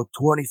could go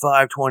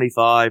 25,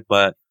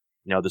 but,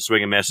 the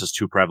swing and miss is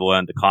too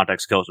prevalent. The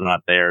contact skills are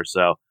not there.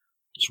 So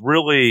it's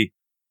really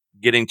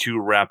getting too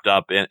wrapped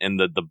up in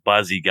the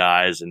buzzy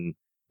guys. And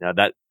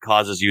that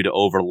causes you to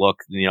overlook,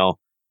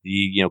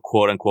 the,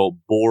 quote unquote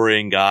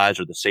boring guys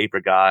or the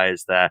safer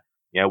guys that,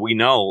 we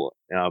know,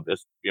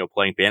 just,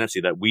 playing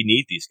fantasy that we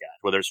need these guys,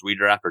 whether it's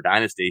redraft or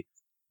dynasty.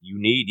 You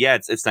need,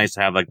 it's nice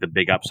to have like the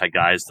big upside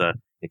guys to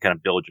kind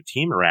of build your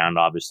team around,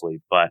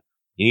 obviously, but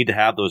you need to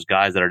have those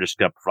guys that are just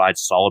going to provide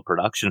solid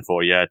production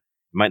for you. It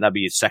might not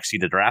be sexy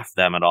to draft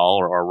them at all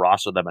or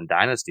roster them in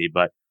dynasty,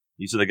 but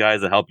these are the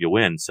guys that help you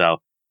win. So,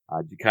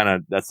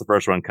 that's the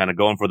first one, kind of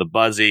going for the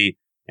buzzy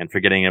and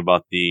forgetting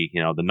about the,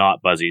 the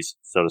not buzzies,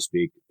 so to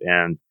speak.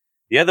 And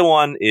the other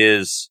one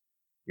is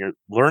you're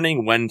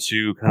learning when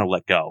to kind of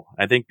let go.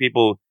 I think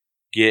people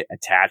get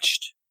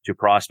attached to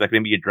prospect.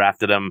 Maybe you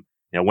drafted him,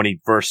 when he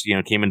first,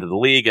 came into the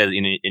league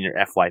in your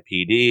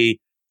FYPD,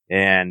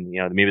 and,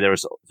 maybe there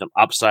was some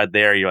upside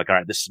there. You're like, all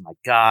right, this is my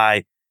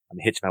guy. I'm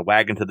gonna hitch my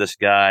wagon to this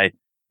guy.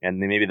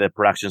 And then maybe the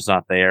production's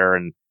not there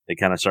and they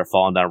kind of start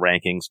falling down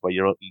rankings, but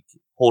you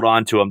hold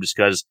on to him just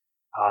because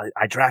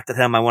I drafted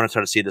him. I want to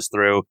try to see this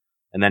through.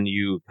 And then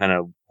you kind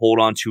of hold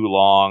on too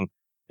long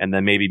and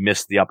then maybe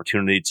miss the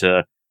opportunity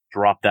to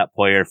drop that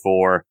player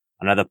for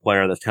another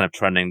player that's kind of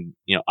trending,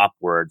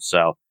 upward.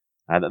 So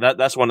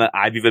that's one that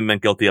I've even been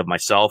guilty of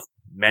myself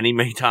many,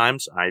 many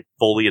times. I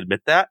fully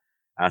admit that.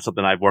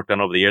 Something I've worked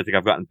on over the years. I think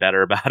I've gotten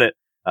better about it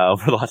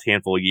over the last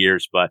handful of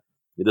years. But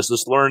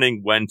this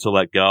learning when to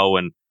let go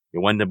and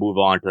when to move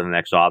on to the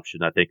next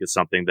option, I think is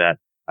something that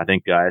I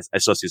think I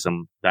still see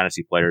some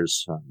dynasty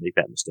players make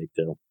that mistake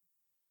too.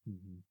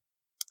 Mm-hmm.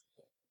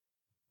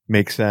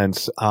 Makes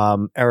sense.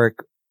 Eric,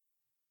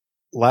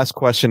 last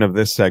question of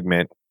this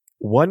segment.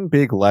 One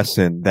big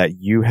lesson that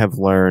you have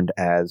learned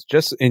as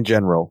just in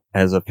general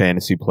as a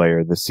fantasy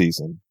player this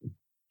season.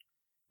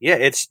 Yeah,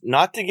 it's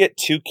not to get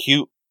too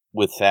cute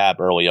with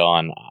fab early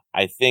on.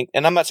 I think,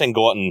 and I'm not saying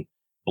go out and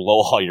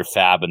blow all your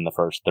fab in the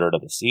first third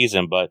of the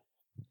season, but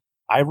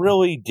I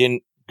really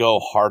didn't go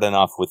hard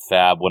enough with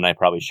fab when I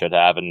probably should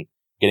have, and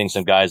getting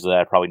some guys that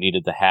I probably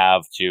needed to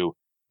have to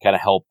kind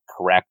of help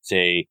correct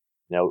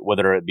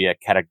whether it be a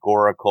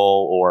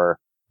categorical or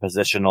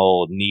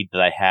positional need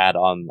that I had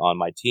on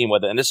my team,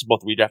 and this is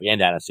both redraft and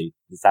dynasty.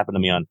 This happened to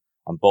me on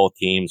both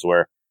teams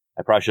where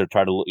I probably should have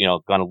tried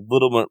to, gone a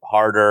little bit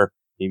harder,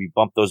 maybe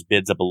bump those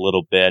bids up a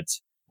little bit.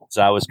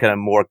 So I was kind of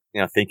more,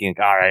 thinking,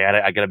 all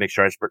right, I got to make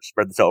sure I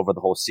spread this out over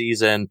the whole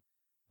season.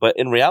 But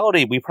in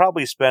reality, we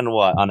probably spend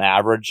on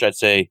average, I'd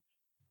say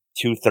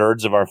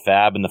 2/3 of our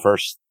fab in the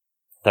first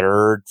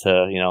third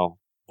to,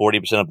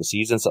 40% of the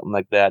season, something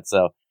like that.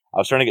 So I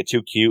was trying to get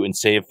too cute and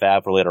save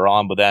fab for later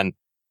on. But then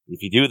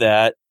if you do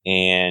that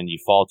and you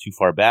fall too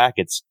far back,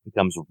 it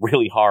becomes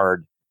really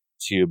hard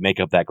to make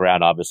up that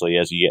ground, obviously,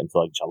 as you get into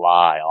like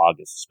July,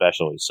 August,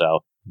 especially. So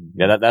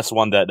yeah, that's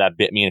one that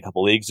bit me in a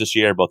couple leagues this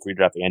year, both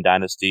redraft and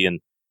dynasty, and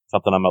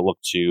something I'm going to look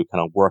to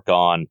kind of work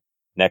on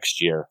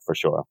next year for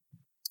sure.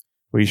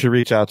 Well, you should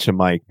reach out to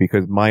Mike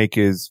because Mike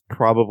is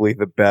probably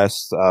the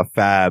best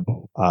fab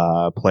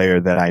player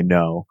that I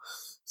know.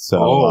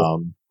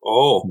 So,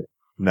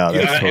 no,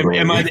 that's totally.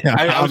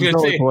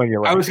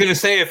 I was going to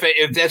say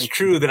if that's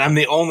true, then I'm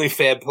the only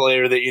fab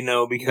player that you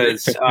know,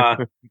 because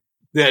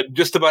that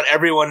just about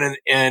everyone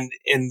in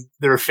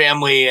their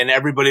family and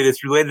everybody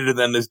that's related to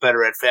them is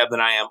better at fab than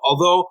I am.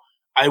 Although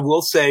I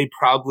will say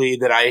probably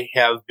that I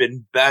have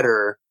been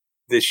better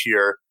this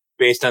year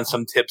based on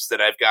some tips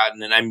that I've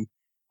gotten, and I'm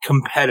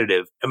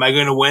competitive. Am I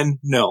going to win?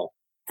 No.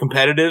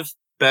 Competitive?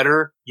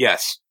 Better?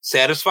 Yes.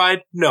 Satisfied?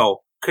 No.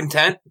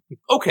 Content?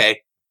 Okay.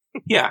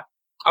 Yeah,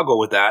 I'll go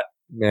with that.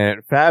 Man,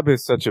 fab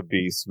is such a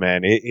beast,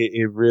 man.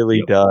 It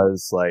really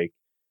does. Like,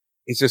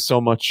 it's just so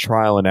much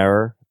trial and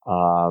error.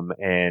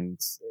 And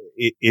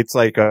it's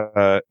like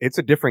it's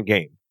a different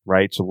game,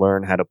 right? To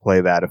learn how to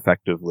play that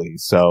effectively.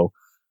 So,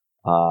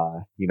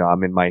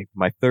 I'm in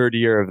my third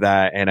year of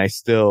that, and I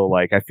still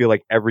I feel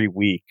like every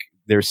week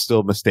there's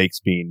still mistakes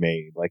being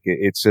made. Like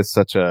it's just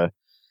such a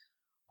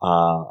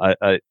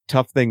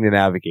tough thing to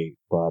navigate.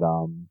 But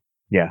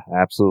yeah,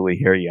 I absolutely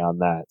hear you on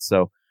that.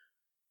 So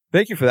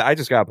thank you for that. I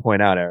just gotta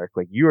point out, Eric,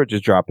 you are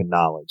just dropping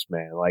knowledge,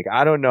 man.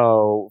 I don't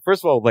know.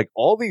 First of all,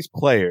 all these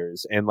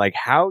players and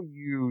how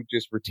you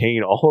just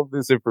retain all of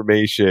this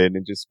information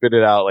and just spit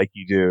it out like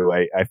you do.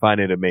 I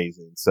find it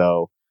amazing.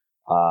 So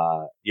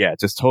yeah,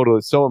 just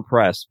totally so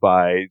impressed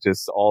by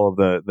just all of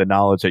the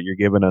knowledge that you're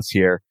giving us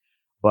here.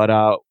 But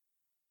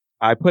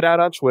I put out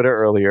on Twitter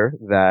earlier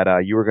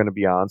that you were going to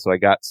be on, so I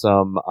got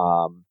some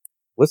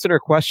listener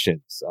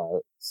questions.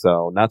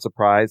 So not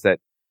surprised that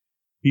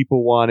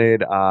people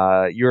wanted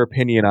your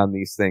opinion on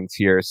these things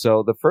here.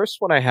 So the first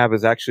one I have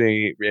is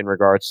actually in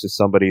regards to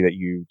somebody that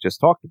you just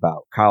talked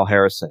about, Kyle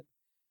Harrison.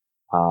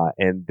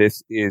 And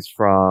this is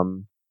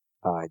from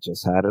I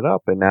just had it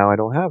up and now I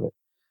don't have it.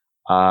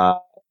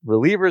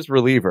 Reliever's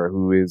Reliever,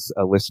 who is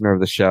a listener of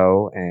the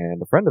show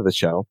and a friend of the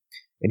show,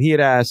 and he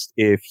had asked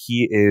if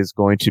he is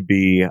going to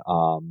be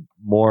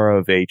more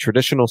of a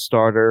traditional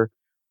starter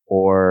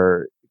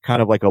or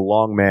kind of like a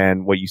long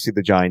man, what you see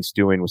the Giants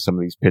doing with some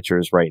of these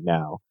pitchers right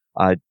now.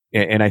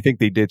 And I think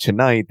they did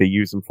tonight. They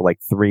used him for like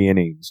 3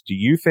 innings. Do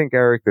you think,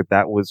 Eric,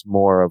 that was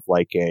more of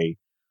like a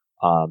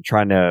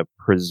trying to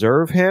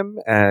preserve him,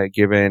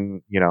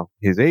 given,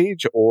 his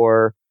age,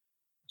 or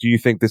do you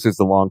think this is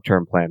the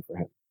long-term plan for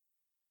him?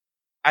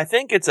 I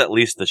think it's at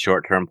least the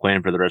short-term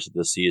plan for the rest of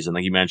the season.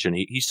 Like you mentioned,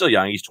 he's still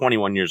young. He's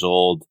 21 years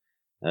old.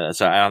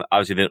 So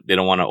obviously they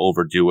don't want to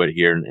overdo it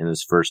here in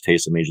his first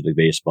taste of Major League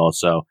Baseball.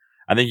 So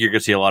I think you're going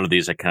to see a lot of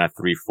these like kind of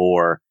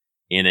 3-4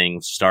 inning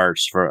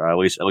starts for at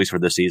least for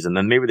this season.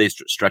 Then maybe they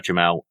stretch him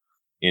out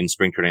in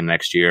spring training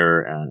next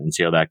year and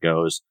see how that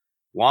goes.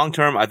 Long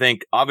term, I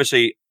think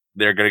obviously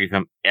they're going to give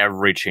him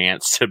every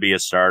chance to be a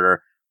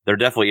starter. There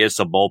definitely is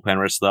some bullpen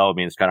risk, though. I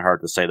mean, it's kind of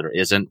hard to say there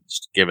isn't,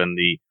 just given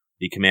the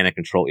command and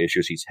control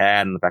issues he's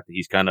had and the fact that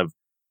he's kind of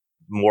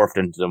morphed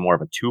into more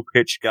of a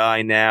 2-pitch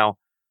guy now.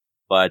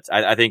 But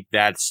I think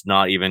that's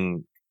not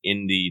even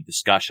in the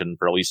discussion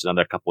for at least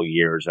another couple of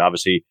years.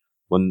 Obviously,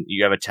 when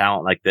you have a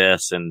talent like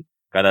this and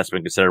a guy that's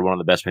been considered one of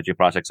the best pitching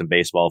prospects in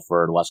baseball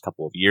for the last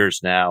couple of years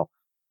now,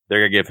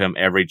 they're going to give him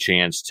every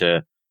chance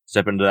to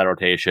step into that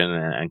rotation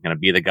and kind of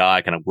be the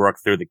guy, kind of work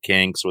through the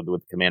kinks with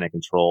command and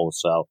control.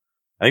 So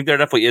I think there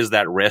definitely is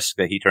that risk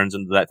that he turns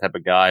into that type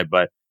of guy,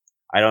 but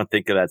I don't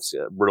think that's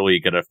really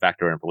going to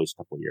factor in for at least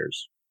a couple of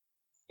years.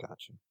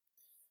 Gotcha.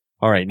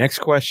 All right. Next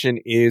question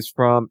is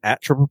from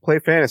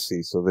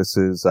 @TriplePlayFantasy. So this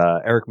is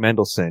Eric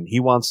Mendelson. He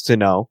wants to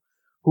know,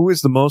 who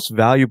is the most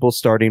valuable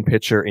starting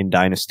pitcher in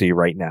Dynasty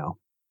right now?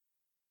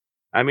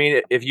 I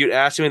mean, if you'd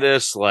asked me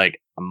this like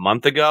a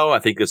month ago, I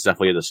think it's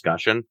definitely a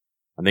discussion.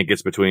 I think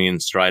it's between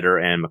Strider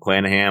and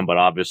McClanahan, but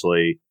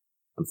obviously,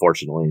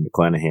 unfortunately,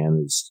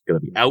 McClanahan is going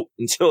to be out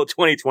until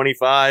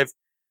 2025.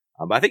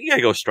 But I think you got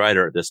to go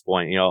Strider at this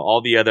point.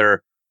 All the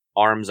other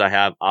arms I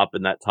have up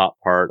in that top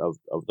part of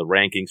the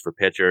rankings for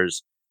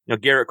pitchers.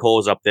 Garrett Cole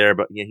is up there,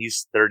 but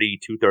he's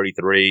 32,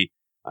 33.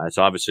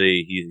 So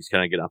obviously he's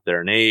kind of getting up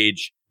there in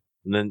age.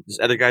 And then there's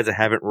other guys that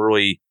haven't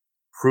really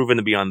proven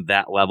to be on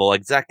that level,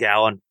 like Zach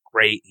Gallen.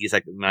 Great. He's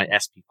like my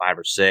SP 5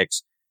 or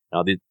 6.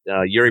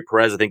 Yuri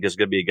Perez, I think, is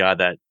going to be a guy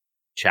that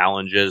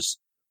challenges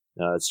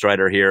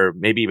Strider here,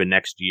 maybe even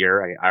next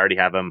year. I already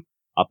have him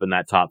up in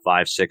that top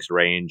 5, 6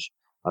 range.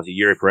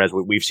 Yuri Perez,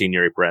 we've seen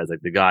Yuri Perez.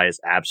 Like, the guy is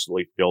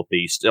absolutely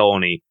filthy. He's still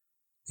 20?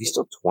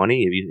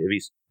 If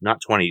he's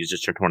not 20, he's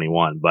just turned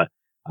 21, but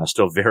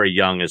still very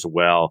young as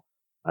well.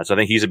 So I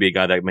think he's going to be a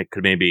guy that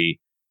could maybe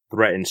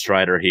threaten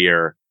Strider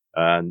here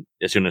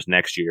as soon as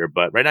next year.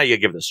 But right now, you got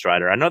to give it to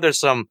Strider. I know there's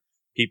some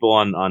people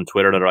on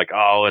Twitter that are like,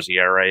 oh, his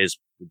ERA has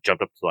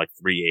jumped up to like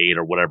 3.8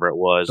 or whatever it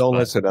was. Don't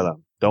listen to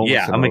them.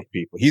 Listen to those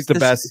people. He's the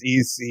best.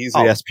 He's the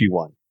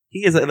SP1.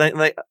 He is.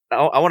 Like,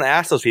 I want to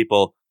ask those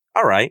people,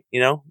 all right,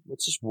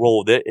 let's just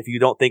roll with it. If you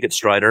don't think it's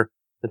Strider,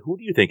 then who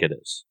do you think it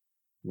is?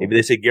 Maybe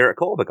they say Garrett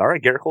Cole. Like, all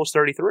right, Garrett Cole's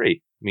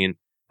 33. I mean,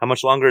 how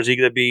much longer is he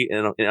going to be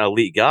an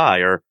elite guy?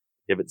 Or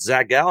if it's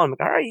Zach Gallen, like,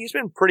 all right, he's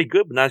been pretty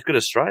good, but not as good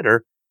as Strider.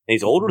 And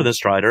he's older than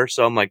Strider.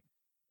 So I'm like,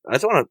 I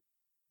just want to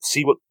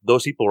see what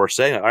those people are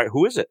saying. All right,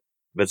 who is it?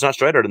 If it's not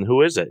Strider, then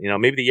who is it?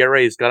 Maybe the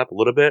ERA has got up a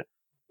little bit,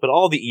 but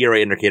all the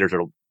ERA indicators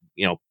are,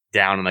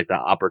 down in like the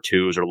upper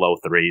 2s or low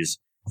 3s.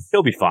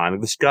 He'll be fine.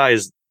 Like, this guy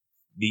is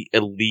the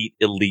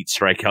elite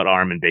strikeout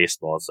arm in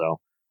baseball. So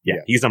yeah,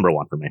 he's number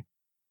 1 for me.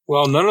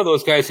 Well, none of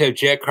those guys have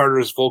Jack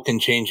Carter's Vulcan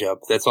changeup.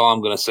 That's all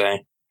I'm going to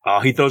say. Oh,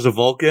 he throws a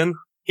Vulcan?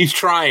 He's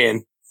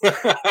trying. Listen,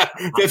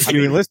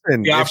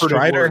 if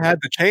Strider had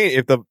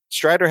the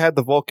Strider had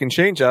the Vulcan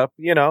changeup,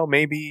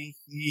 maybe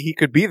he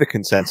could be the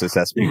consensus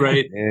SP.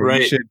 Right.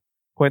 You should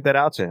point that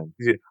out to him.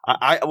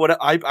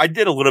 I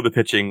did a little bit of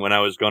pitching when I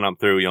was going up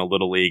through,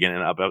 Little League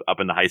and up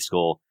into high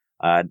school.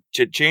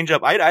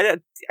 Changeup, I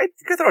think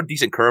I throw a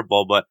decent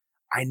curveball, but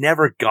I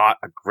never got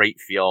a great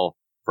feel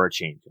for a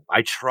changeup.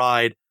 I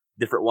tried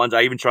different ones.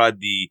 I even tried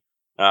the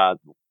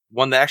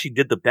one that actually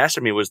did the best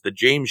for me was the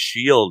James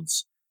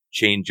Shields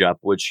changeup,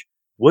 which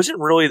wasn't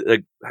really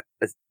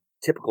a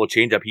typical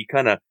changeup. He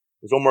kind of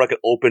was more like an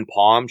open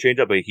palm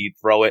changeup, but he'd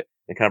throw it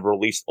and kind of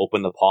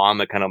open the palm.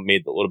 That kind of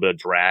made a little bit of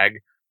drag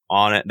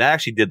on it. That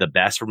actually did the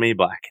best for me,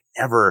 but I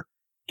could never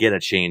get a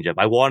changeup.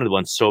 I wanted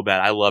one so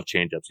bad. I love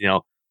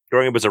changeups.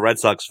 Growing up as a Red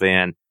Sox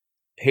fan,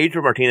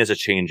 Pedro Martinez's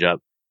changeup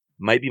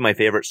might be my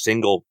favorite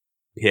single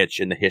pitch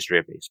in the history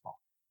of baseball.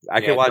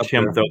 I could watch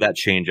him throw that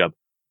changeup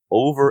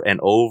over and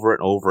over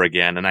and over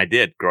again, and I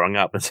did growing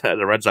up as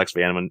a Red Sox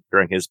fan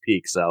during his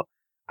peak. So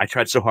I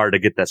tried so hard to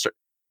get that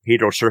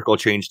Pedro circle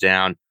change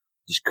down,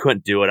 just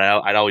couldn't do it.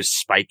 I'd always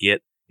spike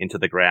it into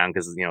the ground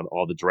because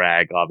all the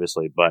drag,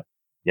 obviously. But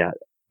yeah.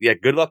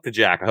 Good luck to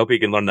Jack. I hope he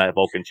can learn that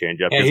Vulcan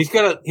changeup. Yeah, he's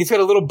got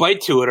a little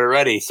bite to it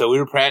already. So we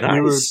were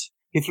practicing. Nice.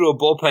 He threw a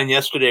bullpen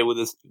yesterday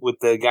with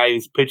the guy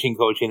who's pitching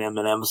coaching him,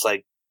 and I was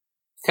like,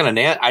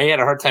 I had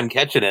a hard time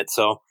catching it.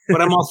 So,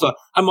 but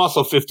I'm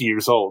also 50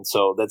 years old,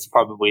 so that's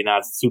probably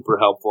not super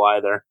helpful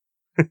either.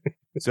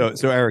 So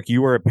Eric,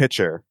 you were a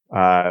pitcher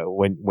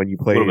when you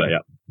played. A little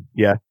bit,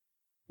 yeah.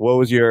 What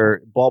was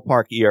your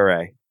ballpark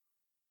ERA?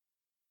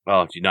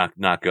 Oh, gee,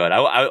 not good.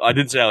 I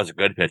didn't say I was a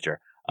good pitcher.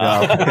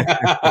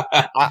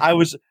 I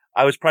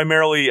was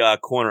primarily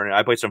cornering.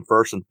 I played some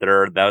first and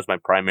third. That was my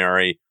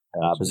primary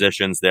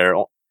positions there.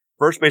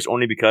 First base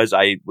only because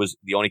I was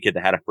the only kid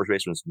that had a first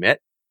baseman's mitt.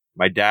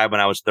 My dad, when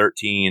I was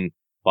 13,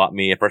 bought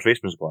me a first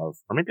baseman's glove,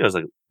 or maybe it was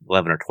like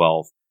 11 or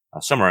 12,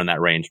 somewhere in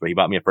that range. But he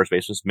bought me a first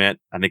baseman's mitt,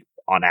 I think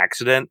on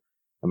accident.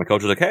 And my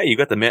coach was like, "Hey, you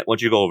got the mitt. Why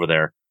don't you go over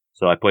there?"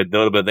 So I played a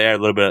little bit there, a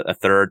little bit a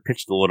third,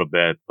 pitched a little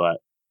bit, but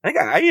I think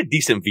I had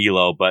decent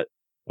velo, but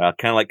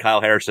kind of like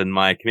Kyle Harrison,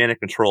 my command and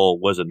control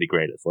wasn't the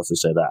greatest. Let's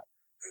just say that.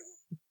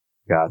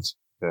 Gotcha.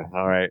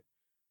 All right.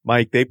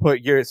 Mike,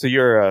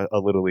 you're a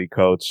Little League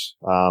coach.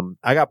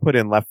 I got put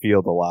in left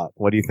field a lot.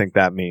 What do you think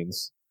that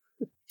means?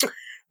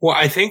 Well,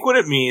 I think what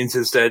it means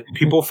is that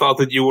people felt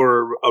that you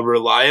were a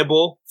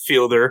reliable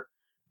fielder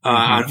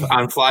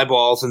on fly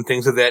balls and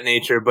things of that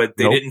nature, but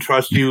they didn't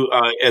trust you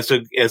as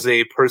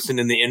a person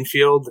in the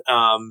infield,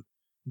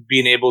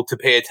 being able to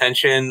pay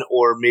attention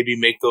or maybe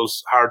make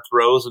those hard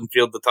throws and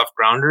field the tough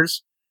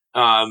grounders.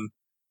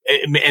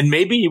 And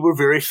maybe you were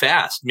very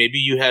fast. Maybe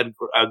you had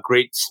a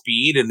great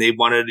speed, and they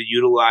wanted to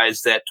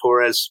utilize that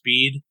Torres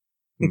speed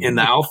in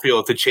the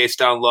outfield to chase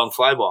down long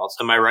fly balls.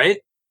 Am I right?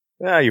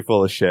 Ah, you're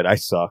full of shit. I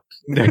suck.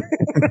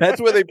 That's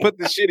where they put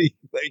the shitty,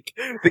 like,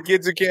 the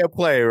kids who can't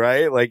play,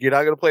 right? Like, you're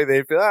not going to play the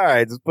infield. All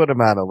right, just put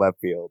them out of left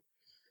field.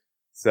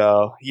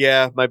 So,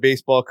 yeah, my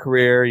baseball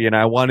career,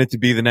 I wanted to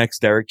be the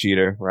next Derek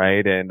Jeter,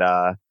 right? And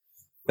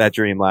that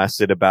dream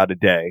lasted about a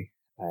day.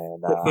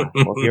 And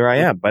well, here I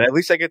am. But at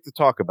least I get to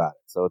talk about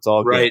it. So it's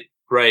all good.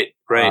 Right.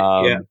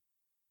 Yeah.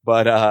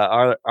 But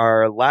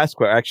our last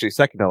question, actually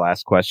second to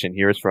last question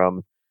here is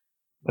from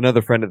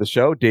another friend of the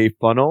show, Dave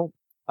Funnel.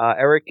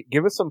 Eric,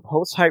 give us some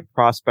post-hype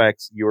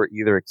prospects you're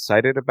either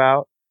excited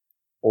about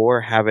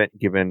or haven't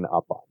given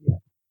up on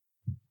yet.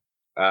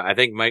 I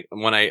think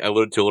when I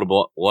alluded to a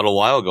little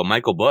while ago,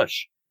 Michael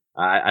Busch.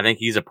 I think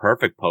he's a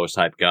perfect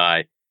post-hype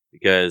guy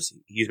because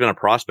he's been a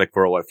prospect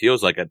for what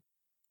feels like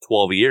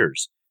 12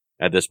 years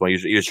at this point.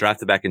 He was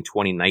drafted back in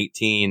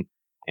 2019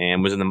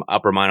 and was in the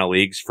upper minor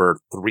leagues for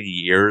 3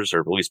 years,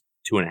 or at least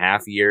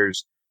 2.5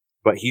 years.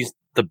 But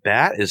the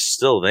bat is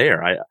still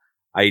there.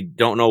 I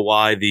don't know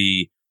why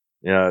the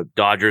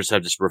Dodgers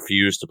have just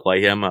refused to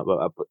play him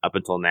up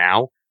until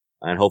now.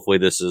 And hopefully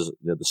this is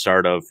the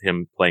start of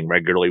him playing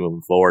regularly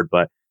moving forward.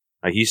 But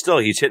he's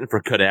hitting for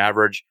good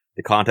average.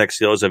 The contact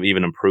skills have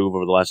even improved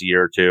over the last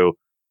year or two.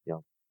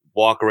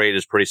 Walk rate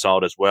is pretty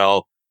solid as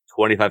well.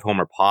 25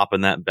 homer pop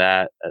in that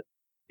bat.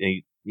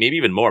 Maybe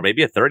even more.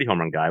 Maybe a 30 home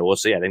run guy. We'll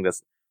see. I think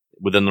that's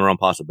within their own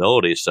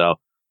possibilities. So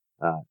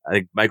I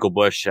think Michael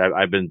Busch,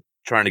 I've been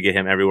trying to get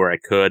him everywhere I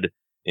could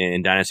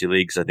in dynasty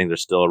leagues. I think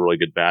there's still a really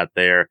good bat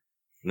there.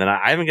 And then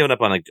I haven't given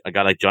up on a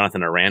guy like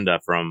Jonathan Aranda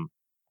from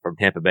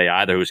Tampa Bay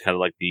either, who's kind of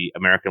like the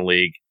American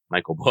League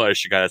Michael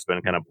Busch, a guy that's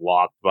been kind of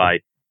blocked by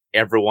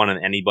everyone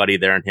and anybody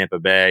there in Tampa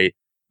Bay.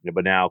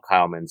 But now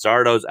Kyle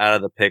Manzardo's out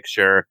of the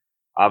picture.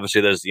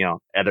 Obviously, there's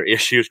other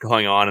issues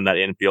going on in that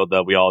infield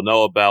that we all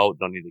know about.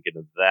 Don't need to get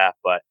into that,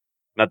 but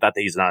not that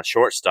he's not a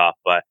shortstop.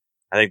 But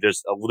I think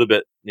there's a little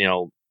bit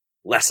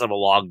less of a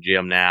log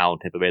jam now in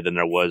Tampa Bay than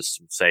there was,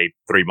 say,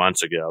 3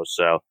 months ago.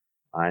 So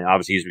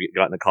obviously he's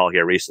gotten a call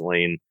here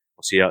recently, and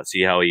we'll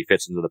see how he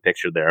fits into the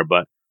picture there.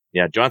 But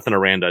yeah, Jonathan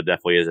Aranda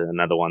definitely is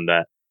another one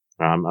that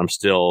I'm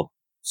still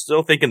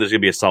thinking there's gonna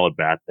be a solid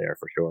bat there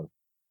for sure.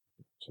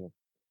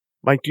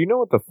 Mike, do you know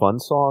what the fun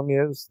song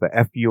is? The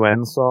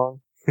FUN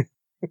song?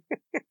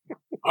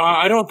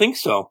 I don't think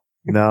so.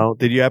 No.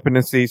 Did you happen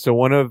to see? So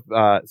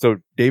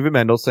David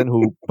Mendelson,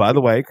 who, by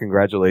the way,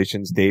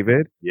 congratulations,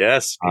 David.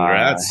 Yes,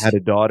 congrats. Had a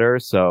daughter,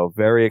 so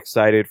very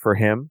excited for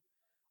him.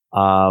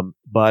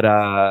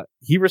 But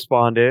he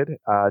responded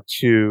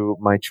to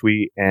my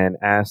tweet and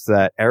asked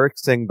that Eric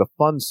sing the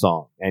fun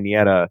song, and he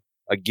had a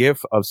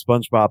gif of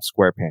SpongeBob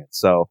SquarePants.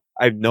 So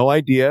I have no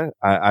idea.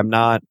 I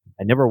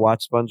never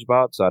watched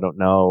SpongeBob, so I don't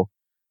know.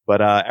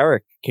 But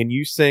Eric, can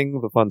you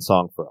sing the fun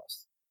song for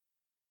us?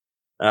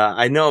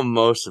 I know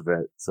most of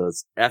it. So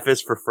it's F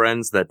is for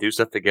friends that do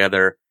stuff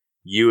together.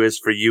 U is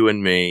for you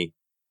and me.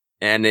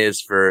 N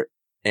is for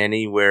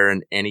anywhere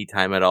and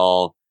anytime at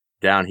all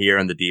down here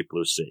in the deep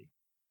blue sea.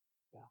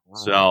 Wow,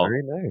 so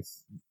very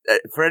nice.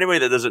 For anybody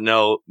that doesn't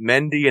know,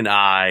 Mendy and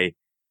I,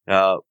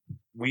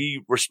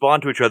 we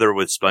respond to each other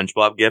with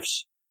SpongeBob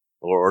gifs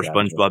or Gotcha.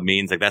 SpongeBob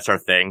memes. Like that's our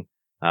thing.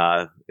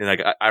 And like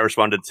I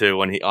responded to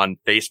when he on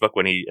Facebook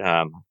when he,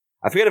 I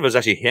forget if it was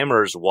actually him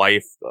or his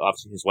wife.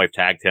 Obviously his wife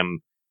tagged him,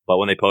 but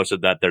when they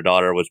posted that their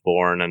daughter was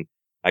born, and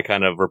I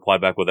kind of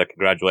replied back with a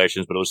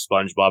congratulations, but it was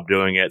SpongeBob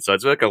doing it. So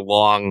it's like a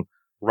long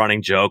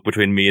running joke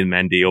between me and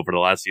Mendy over the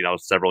last,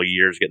 several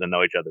years getting to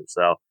know each other.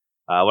 So,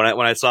 when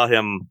I saw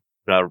him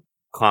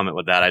comment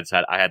with that,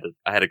 I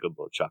had a good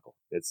little chuckle.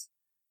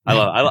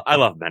 I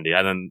love Mendy.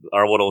 And then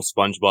our little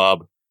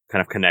SpongeBob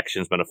kind of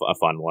connection's been a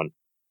fun one.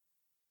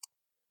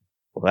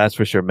 Well, that's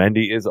for sure.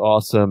 Mendy is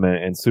awesome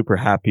and super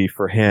happy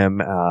for him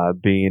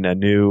being a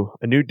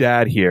new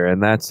dad here.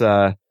 And that's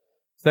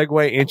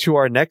segue into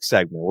our next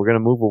segment. We're going to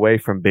move away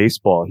from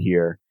baseball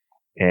here.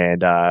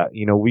 And,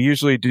 we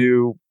usually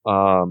do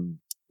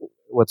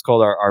what's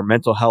called our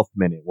mental health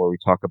minute, where we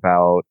talk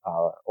about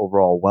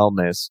overall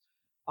wellness.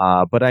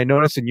 But I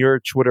noticed in your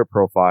Twitter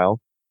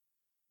profile,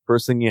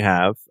 first thing you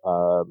have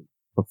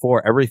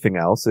before everything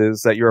else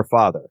is that you're a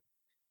father.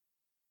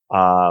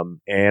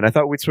 And I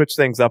thought we'd switch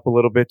things up a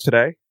little bit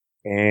today,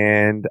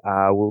 and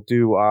we'll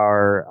do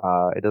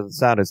our it doesn't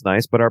sound as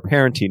nice, but our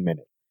parenting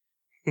minute.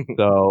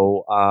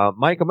 So,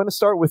 Mike, I'm going to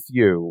start with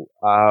you.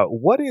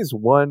 What is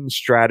one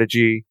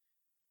strategy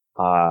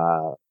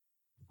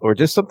or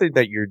just something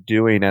that you're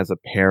doing as a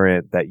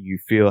parent that you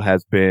feel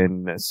has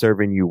been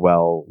serving you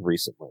well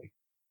recently?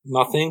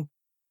 Nothing.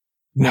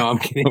 No, I'm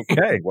kidding.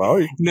 Okay,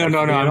 well, no,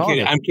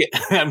 I'm kidding.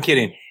 I'm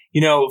kidding.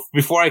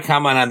 Before I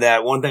comment on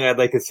that, one thing I'd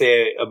like to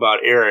say about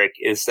Eric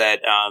is that,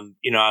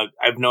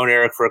 I've known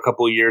Eric for a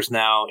couple of years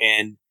now,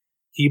 and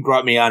he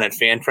brought me on at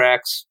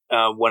Fantrax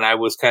when I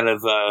was kind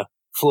of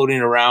floating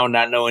around,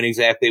 not knowing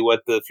exactly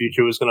what the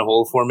future was going to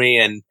hold for me.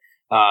 And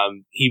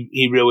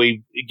he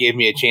really gave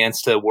me a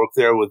chance to work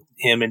there with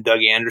him and Doug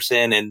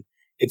Anderson, and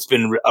it's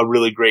been a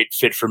really great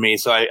fit for me.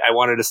 So I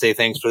wanted to say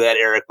thanks for that,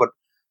 Eric. But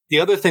the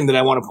other thing that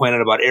I want to point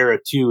out about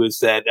Eric, too, is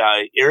that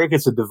Eric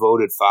is a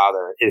devoted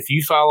father. If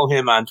you follow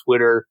him on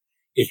Twitter,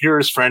 if you're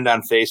his friend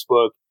on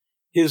Facebook,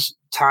 his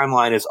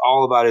timeline is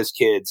all about his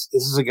kids.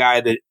 This is a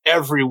guy that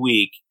every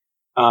week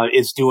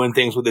is doing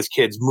things with his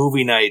kids,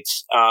 movie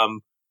nights,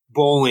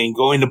 bowling,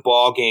 going to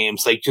ball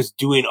games, like just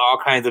doing all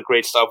kinds of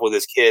great stuff with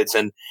his kids.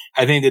 And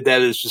I think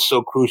that is just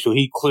so crucial.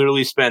 He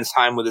clearly spends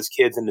time with his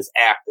kids and is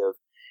active.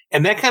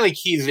 And that kind of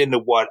keys into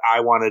what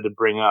I wanted to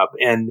bring up.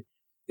 And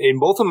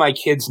both of my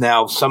kids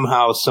now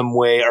somehow, some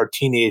way are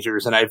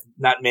teenagers, and I've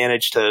not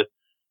managed to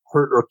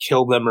hurt or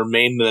kill them or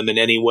maim them in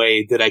any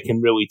way that I can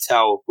really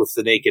tell with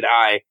the naked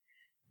eye.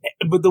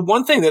 But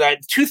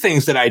two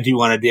things that I do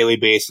on a daily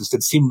basis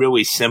that seem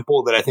really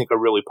simple that I think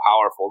are really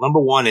powerful. Number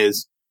one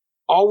is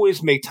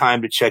always make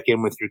time to check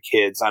in with your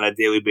kids on a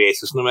daily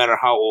basis, no matter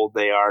how old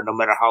they are, no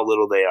matter how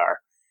little they are.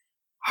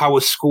 How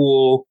was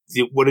school?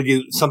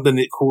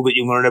 Something cool that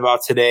you learned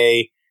about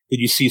today? Did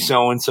you see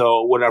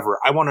so-and-so? Whatever.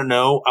 I want to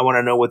know. I want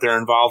to know what they're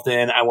involved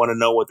in. I want to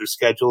know what their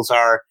schedules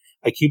are.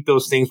 I keep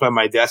those things by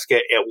my desk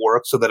at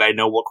work so that I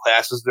know what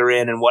classes they're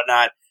in and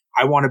whatnot.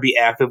 I want to be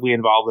actively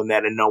involved in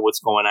that and know what's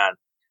going on.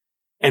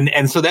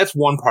 And so that's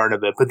one part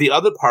of it. But the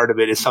other part of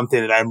it is something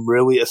that I'm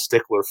really a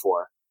stickler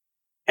for.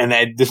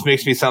 And this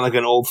makes me sound like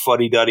an old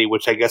fuddy-duddy,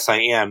 which I guess I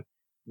am.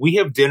 We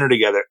have dinner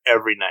together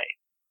every night.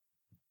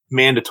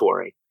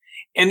 Mandatory.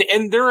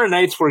 And there are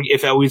nights where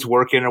if Ellie's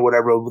working or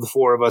whatever, the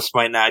four of us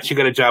might not. She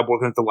got a job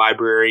working at the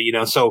library,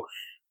 so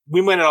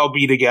we might not all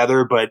be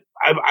together, but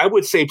I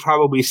would say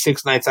probably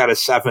 6 nights out of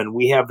 7,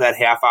 we have that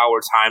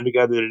half-hour time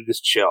together to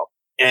just chill.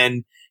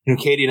 And,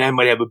 Katie and I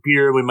might have a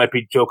beer. We might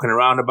be joking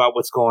around about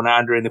what's going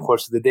on during the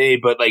course of the day,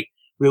 but,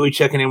 really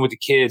checking in with the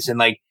kids.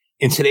 And,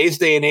 in today's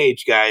day and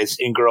age, guys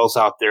and girls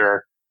out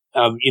there,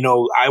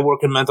 I work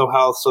in mental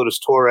health, so does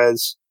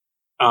Torres.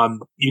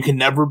 You can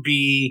never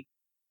be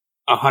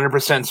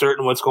 100%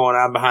 certain what's going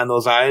on behind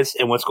those eyes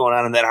and what's going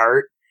on in that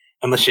heart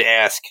unless you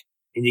ask,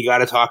 and you got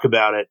to talk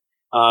about it.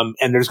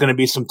 And there's going to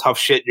be some tough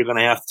shit you're going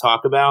to have to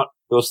talk about.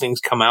 Those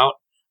things come out.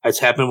 It's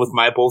happened with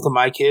both of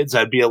my kids.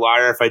 I'd be a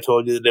liar if I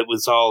told you that it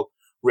was all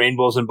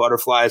rainbows and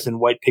butterflies and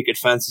white picket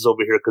fences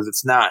over here, because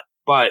it's not.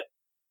 But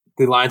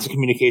the lines of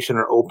communication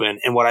are open.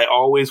 And what I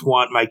always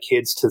want my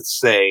kids to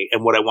say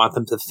and what I want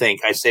them to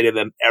think, I say to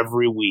them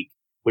every week,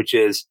 which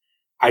is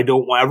I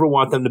don't ever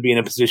want them to be in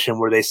a position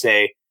where they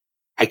say,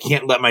 I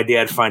can't let my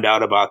dad find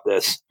out about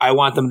this. I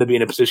want them to be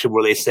in a position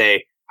where they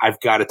say, I've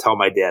got to tell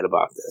my dad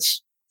about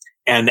this.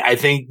 And I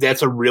think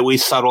that's a really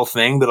subtle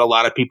thing that a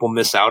lot of people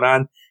miss out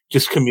on.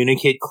 Just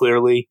communicate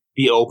clearly,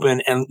 be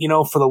open. And,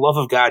 for the love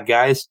of God,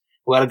 guys,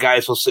 a lot of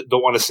guys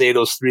don't want to say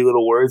those 3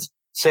 little words.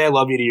 Say I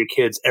love you to your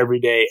kids every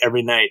day,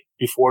 every night,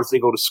 before they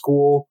go to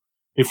school,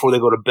 before they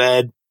go to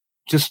bed.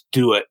 Just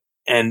do it.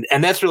 And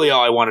that's really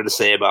all I wanted to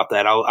say about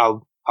that.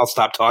 I'll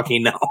stop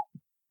talking now.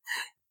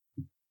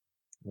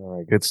 All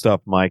right. Good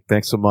stuff, Mike.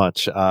 Thanks so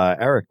much.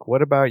 Eric,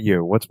 what about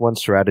you? What's one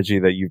strategy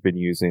that you've been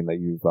using that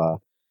you've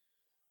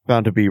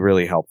found to be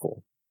really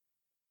helpful?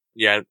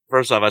 Yeah.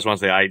 First off, I just want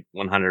to say I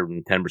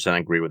 110%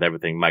 agree with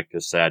everything Mike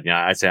just said.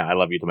 I say I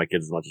love you to my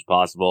kids as much as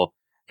possible.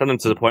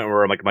 Sometimes to the point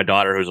where my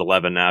daughter, who's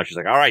 11 now, she's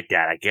like, all right,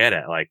 Dad, I get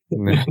it.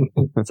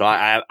 So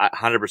I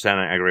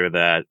 100% agree with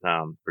that,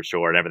 for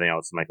sure. And everything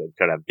else, Mike,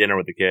 try to have dinner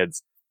with the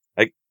kids.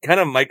 Mike kind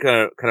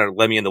of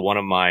led me into one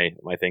of my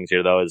things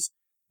here, though, is,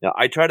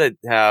 I try to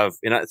have,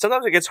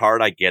 sometimes it gets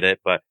hard, I get it,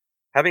 but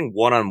having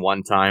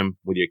one-on-one time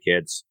with your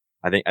kids,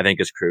 I think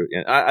is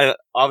crucial. I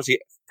obviously,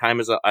 time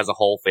as a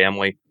whole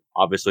family,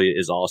 obviously,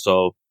 is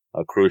also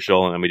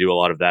crucial, and we do a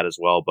lot of that as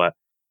well. But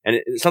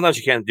sometimes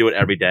you can't do it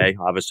every day,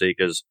 obviously,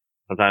 because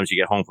sometimes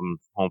you get home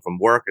from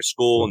work or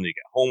school, and you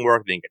get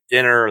homework, then you get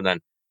dinner, and then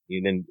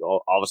And then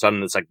all of a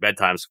sudden it's like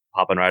bedtime's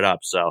popping right up.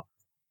 So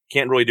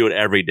can't really do it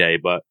every day,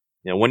 but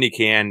when you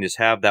can, just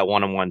have that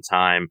one-on-one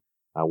time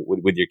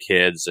with your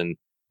kids, and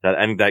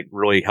I think that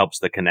really helps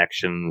the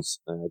connections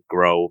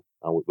grow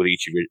with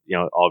each of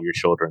your, all of your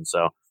children.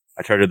 So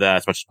I try to do that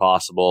as much as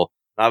possible.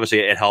 Obviously,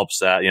 it helps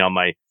that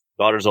my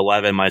daughter's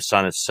 11, my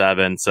son is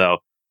 7. So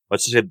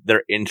let's just say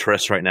their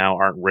interests right now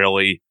aren't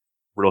really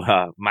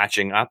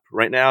matching up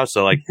right now.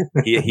 So like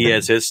he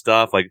has his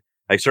stuff, like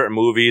certain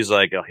movies,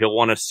 like he'll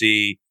want to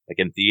see like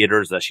in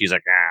theaters that she's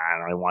like, I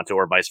don't really want to,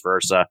 or vice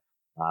versa.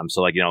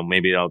 So like,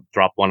 maybe I'll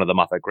drop one of them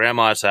off at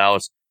grandma's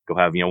house, go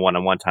have,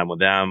 one-on-one time with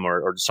them,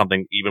 or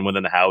something even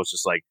within the house,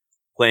 just like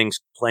playing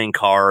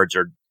cards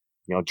or,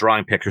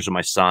 drawing pictures of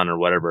my son or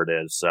whatever it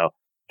is. So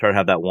try to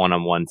have that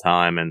one-on-one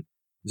time. And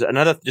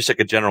another, just like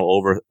a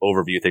general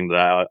overview thing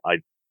that I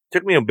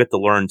took me a bit to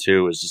learn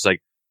too, is just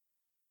like,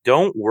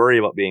 don't worry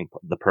about being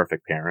the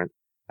perfect parent.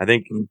 I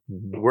think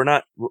we're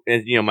not,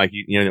 Mike,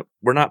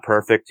 we're not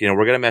perfect. We're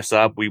going to mess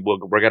up. We're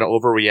going to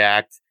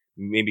overreact,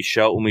 maybe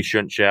shout when we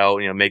shouldn't shout,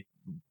 make,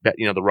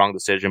 the wrong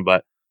decision.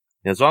 But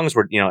as long as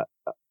we're,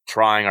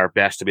 trying our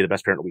best to be the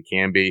best parent we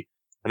can be,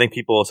 I think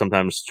people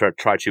sometimes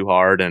try too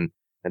hard and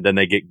then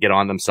they get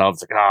on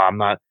themselves like, I'm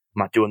not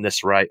doing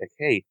this right. Like,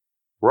 hey,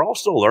 we're all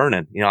still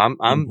learning.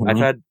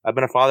 I've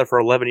been a father for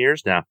 11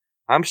 years now.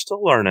 I'm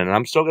still learning, and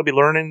I'm still going to be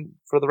learning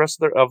for the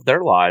rest of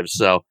their lives.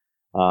 So,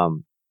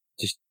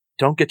 just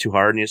don't get too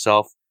hard on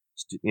yourself.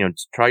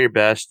 Just try your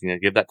best.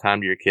 Give that time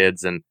to your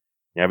kids, and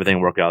everything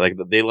will work out. Like,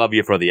 they love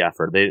you for the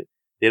effort. They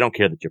don't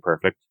care that you're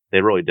perfect.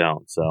 They really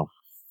don't. So,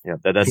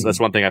 that's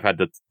one thing I've had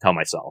to tell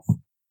myself.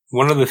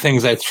 One of the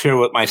things I share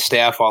with my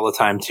staff all the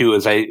time too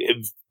is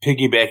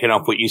piggybacking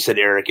off what you said,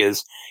 Eric,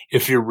 is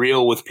if you're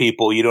real with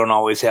people, you don't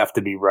always have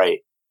to be right.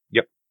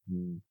 Yep.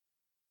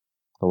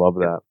 I love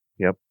that.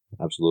 Yep.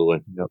 Absolutely.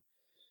 Yep.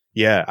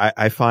 Yeah,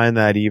 I find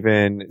that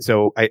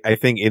I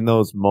think in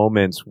those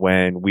moments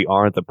when we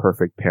aren't the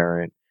perfect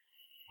parent,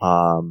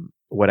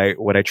 what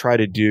I try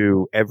to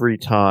do every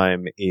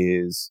time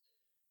is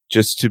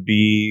just to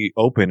be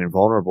open and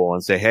vulnerable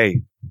and say,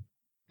 hey,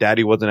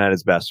 daddy wasn't at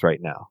his best right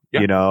now,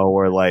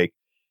 or like,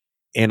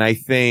 and I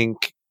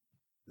think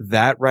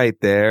that right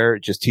there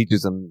just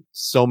teaches them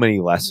so many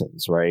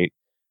lessons, right?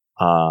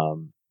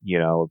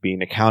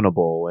 Being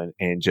accountable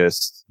and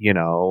just,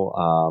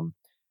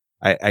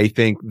 I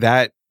think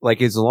that,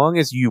 like, as long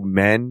as you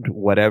mend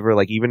whatever,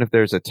 like, even if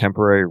there's a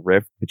temporary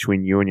rift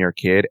between you and your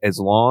kid, as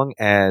long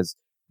as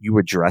you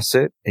address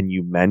it and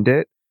you mend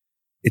it,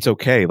 it's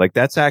okay. Like,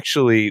 this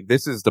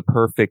is the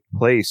perfect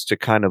place to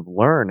kind of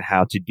learn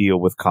how to deal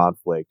with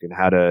conflict and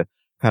how to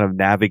kind of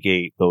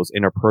navigate those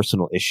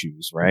interpersonal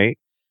issues, right?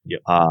 Yeah.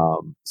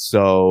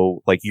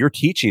 So like, you're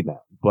teaching them,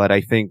 but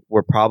I think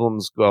where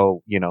problems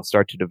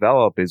start to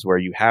develop is where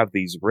you have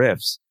these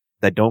rifts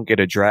that don't get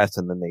addressed,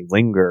 and then they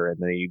linger, and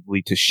they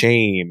lead to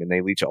shame, and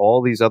they lead to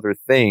all these other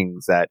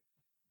things that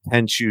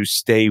tend to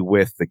stay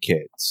with the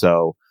kid.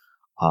 So,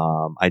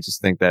 I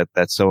just think that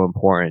that's so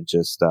important.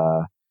 Just,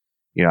 I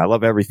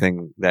love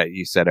everything that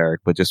you said,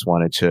 Eric, but just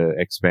wanted to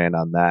expand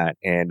on that.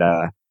 And,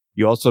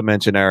 you also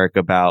mentioned, Eric,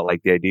 about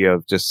like the idea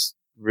of just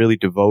really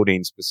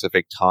devoting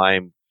specific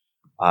time,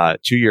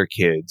 to your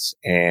kids.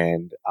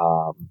 And,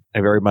 I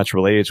very much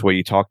related to what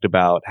you talked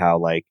about, how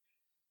like,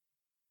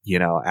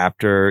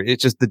 after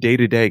it's just the day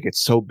to day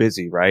gets so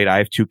busy, right? I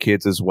have 2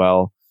 kids as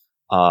well.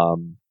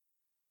 And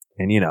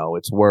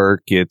it's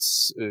work,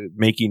 it's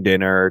making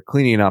dinner,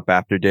 cleaning up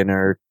after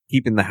dinner,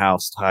 keeping the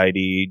house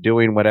tidy,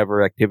 doing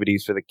whatever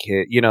activities for the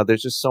kid.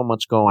 There's just so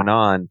much going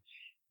on.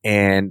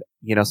 And,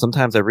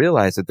 sometimes I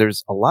realize that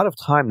there's a lot of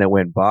time that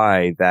went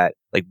by that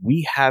like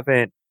we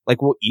haven't,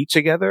 like, we'll eat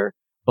together,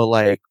 but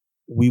like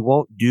we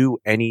won't do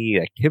any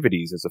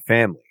activities as a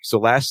family. So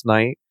last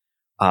night,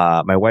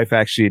 my wife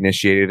actually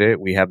initiated it.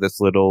 We have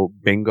this little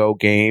bingo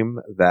game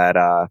that,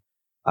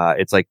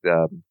 it's like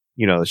the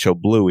show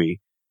Bluey.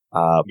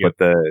 But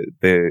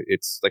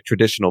it's like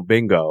traditional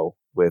bingo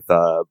with,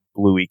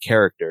 Bluey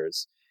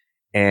characters.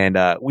 And,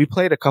 we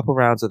played a couple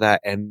rounds of that,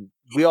 and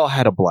we all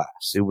had a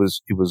blast. It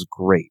was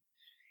great.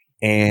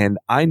 And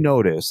I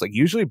noticed, like,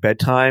 usually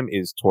bedtime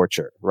is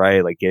torture,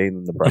 right? Like getting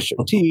them to brush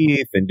their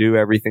teeth and do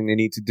everything they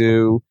need to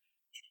do.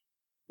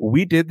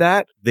 We did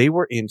that. They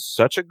were in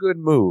such a good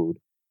mood.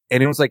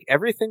 And it was like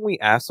everything we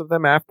asked of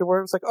them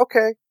afterward was like,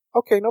 okay,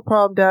 no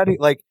problem, daddy.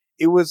 Like,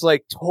 it was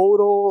like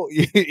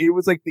it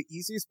was like the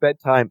easiest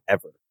bedtime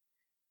ever,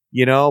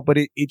 but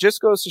it just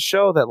goes to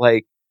show that,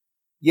 like,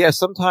 yeah,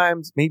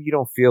 sometimes maybe you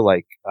don't feel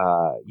like,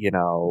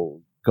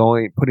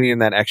 putting in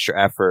that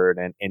extra effort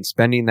and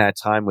spending that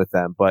time with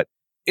them. But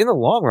in the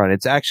long run,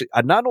 it's actually,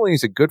 not only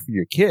is it good for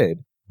your kid,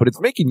 but it's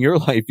making your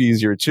life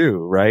easier too,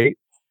 right?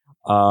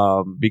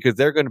 Because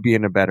they're going to be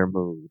in a better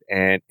mood,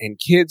 and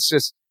kids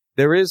just,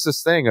 there is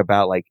this thing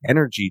about like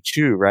energy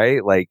too,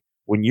 right? Like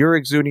when you're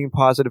exuding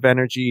positive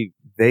energy,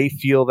 they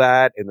feel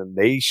that, and then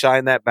they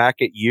shine that back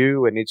at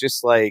you. And it's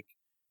just like,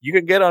 you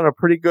can get on a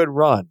pretty good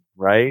run,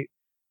 right?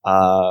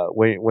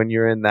 When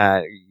you're in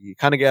that, you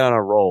kind of get on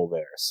a roll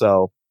there.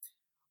 So,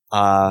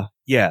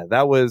 yeah,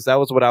 that was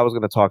what I was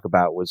going to talk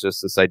about, was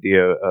just this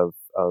idea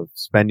of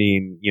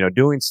spending,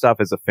 doing stuff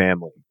as a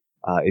family,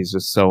 is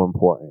just so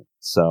important.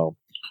 So,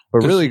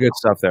 but really good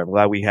stuff there. I'm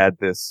glad we had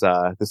this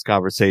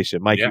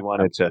conversation. Mike, you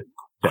wanted to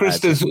Chris,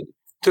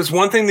 does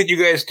one thing that you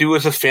guys do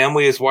as a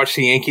family is watch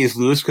the Yankees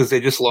lose because they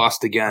just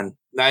lost again,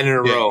 9 in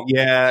a row?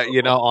 Yeah,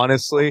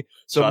 honestly.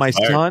 So my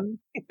son,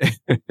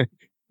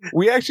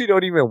 we actually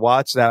don't even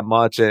watch that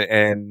much,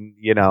 and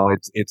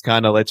it's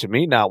kind of led to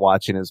me not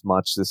watching as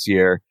much this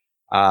year,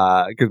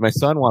 because my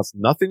son wants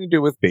nothing to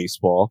do with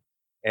baseball,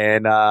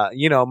 and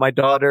my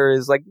daughter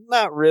is like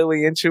not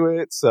really into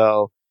it,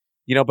 so.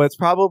 But it's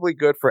probably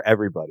good for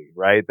everybody,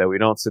 right? That we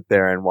don't sit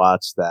there and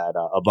watch that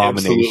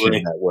abomination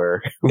Absolutely. that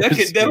we're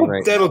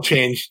that'll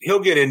change. He'll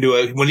get into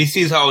it when he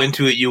sees how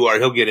into it you are.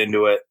 He'll get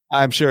into it.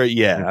 I'm sure.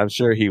 Yeah, I'm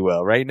sure he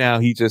will. Right now,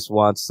 he just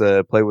wants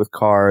to play with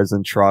cars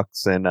and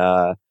trucks and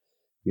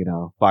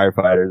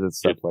firefighters and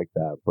stuff like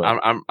that. But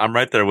I'm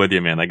right there with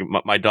you, man. Like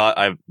my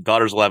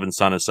daughter's 11,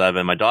 son is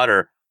 7. My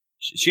daughter,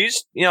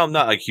 she's not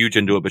like huge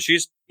into it, but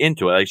she's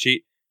into it. Like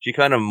she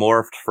kind of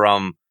morphed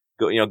from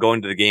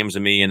going to the games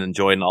with me and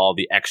enjoying all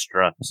the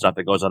extra stuff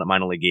that goes on at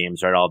minor league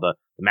games, right? All the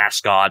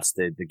mascots,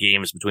 the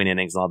games between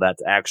innings and all that,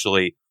 to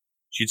actually,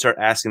 she'd start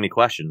asking me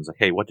questions like,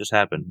 hey, what just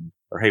happened?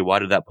 Or, hey, why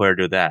did that player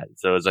do that?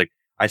 So it's like,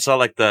 I saw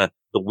like the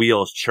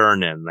wheels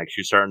churning, like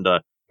she's starting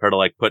to try to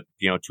like put,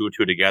 2 and 2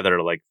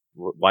 together, like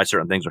why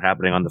certain things are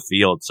happening on the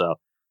field. So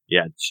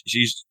yeah,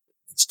 she's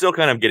still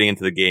kind of getting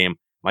into the game.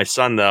 My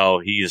son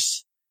though,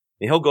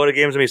 he'll go to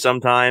games with me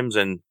sometimes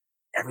and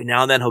every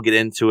now and then he'll get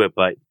into it,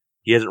 but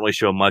he hasn't really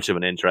shown much of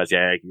an interest.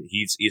 Yeah,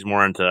 he's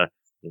more into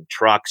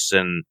trucks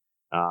and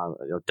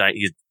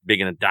he's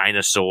big into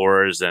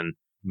dinosaurs and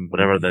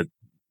whatever the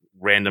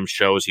random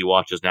shows he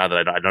watches now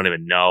that I don't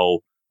even know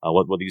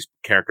what these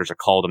characters are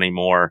called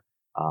anymore.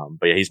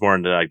 But yeah, he's more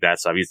into like that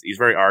stuff. He's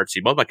very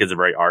artsy. Both my kids are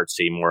very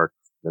artsy, more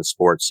than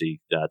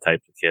sportsy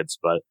types of kids.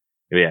 But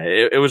yeah,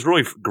 it was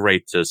really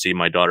great to see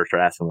my daughter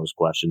start asking those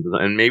questions,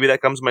 and maybe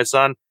that comes to my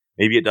son.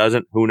 Maybe it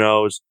doesn't. Who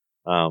knows?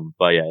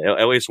 But yeah,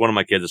 at least one of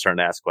my kids is starting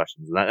to ask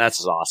questions, and that's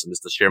just awesome.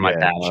 Just to share my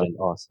passion,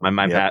 awesome.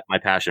 my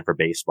passion for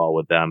baseball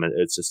with them.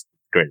 It's just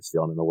the greatest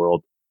feeling in the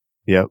world.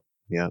 Yep,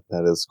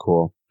 that is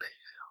cool.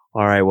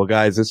 All right, well,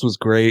 guys, this was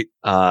great.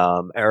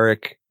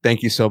 Eric,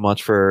 thank you so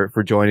much for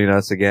joining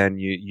us again.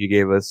 You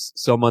gave us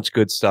so much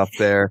good stuff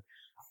there.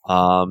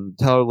 Tell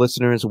our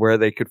listeners where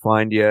they could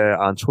find you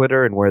on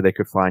Twitter and where they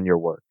could find your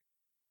work.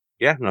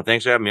 Yeah, no,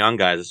 thanks for having me on,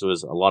 guys. This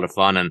was a lot of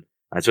fun, and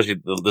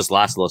especially this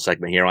last little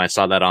segment here. When I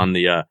saw that on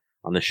the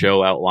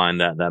show outline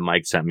that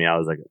Mike sent me, I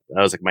was like,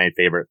 that was like my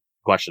favorite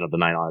question of the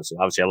night.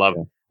 Obviously, I love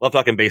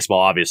talking baseball,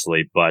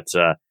 obviously, but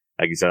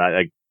like you said,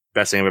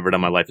 best thing I've ever done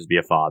in my life is be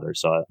a father.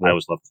 So I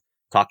always love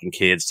talking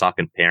kids,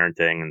 talking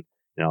parenting, and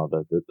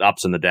the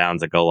ups and the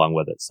downs that go along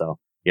with it. So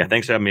yeah,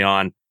 thanks for having me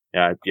on.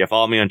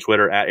 Follow me on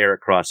Twitter at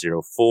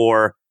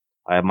EricCross04.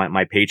 I have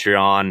my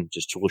Patreon,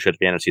 just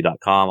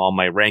toolshedfantasy.com. All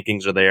my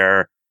rankings are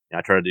there.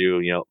 I try to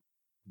do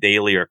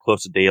daily or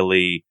close to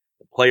daily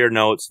player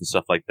notes and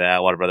stuff like that.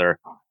 A lot of other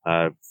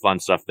fun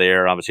stuff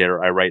there. Obviously,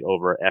 I write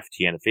over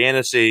FTN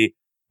Fantasy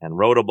and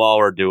Rotoball.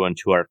 We're doing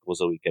 2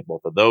 articles a week at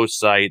both of those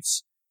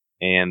sites.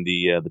 And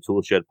the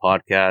Toolshed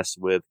podcast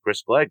with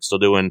Chris Glegg, still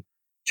doing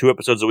 2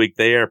 episodes a week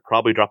there.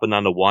 Probably dropping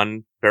down to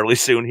 1 fairly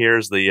soon here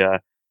as the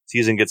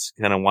season gets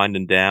kind of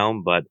winding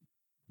down. But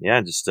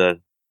yeah, just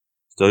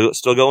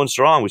still going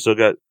strong. We still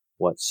got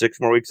 6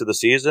 more weeks of the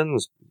season.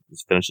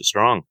 Let's finish it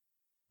strong.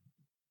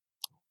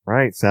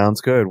 Right.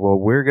 Sounds good. Well,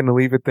 we're going to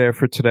leave it there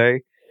for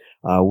today.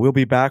 We'll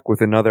be back with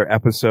another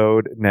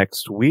episode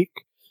next week.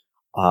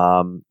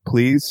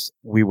 Please,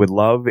 we would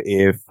love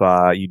if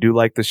you do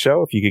like the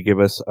show, if you could give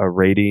us a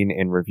rating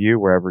and review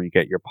wherever you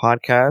get your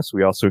podcasts.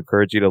 We also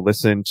encourage you to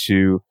listen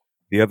to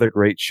the other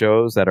great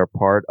shows that are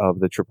part of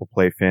the Triple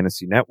Play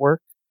Fantasy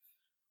Network.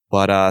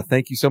 But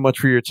thank you so much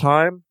for your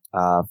time.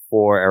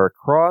 For Eric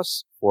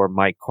Cross, for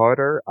Mike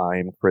Carter, I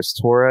am Chris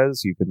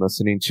Torres. You've been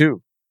listening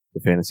to the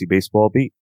Fantasy Baseball Beat.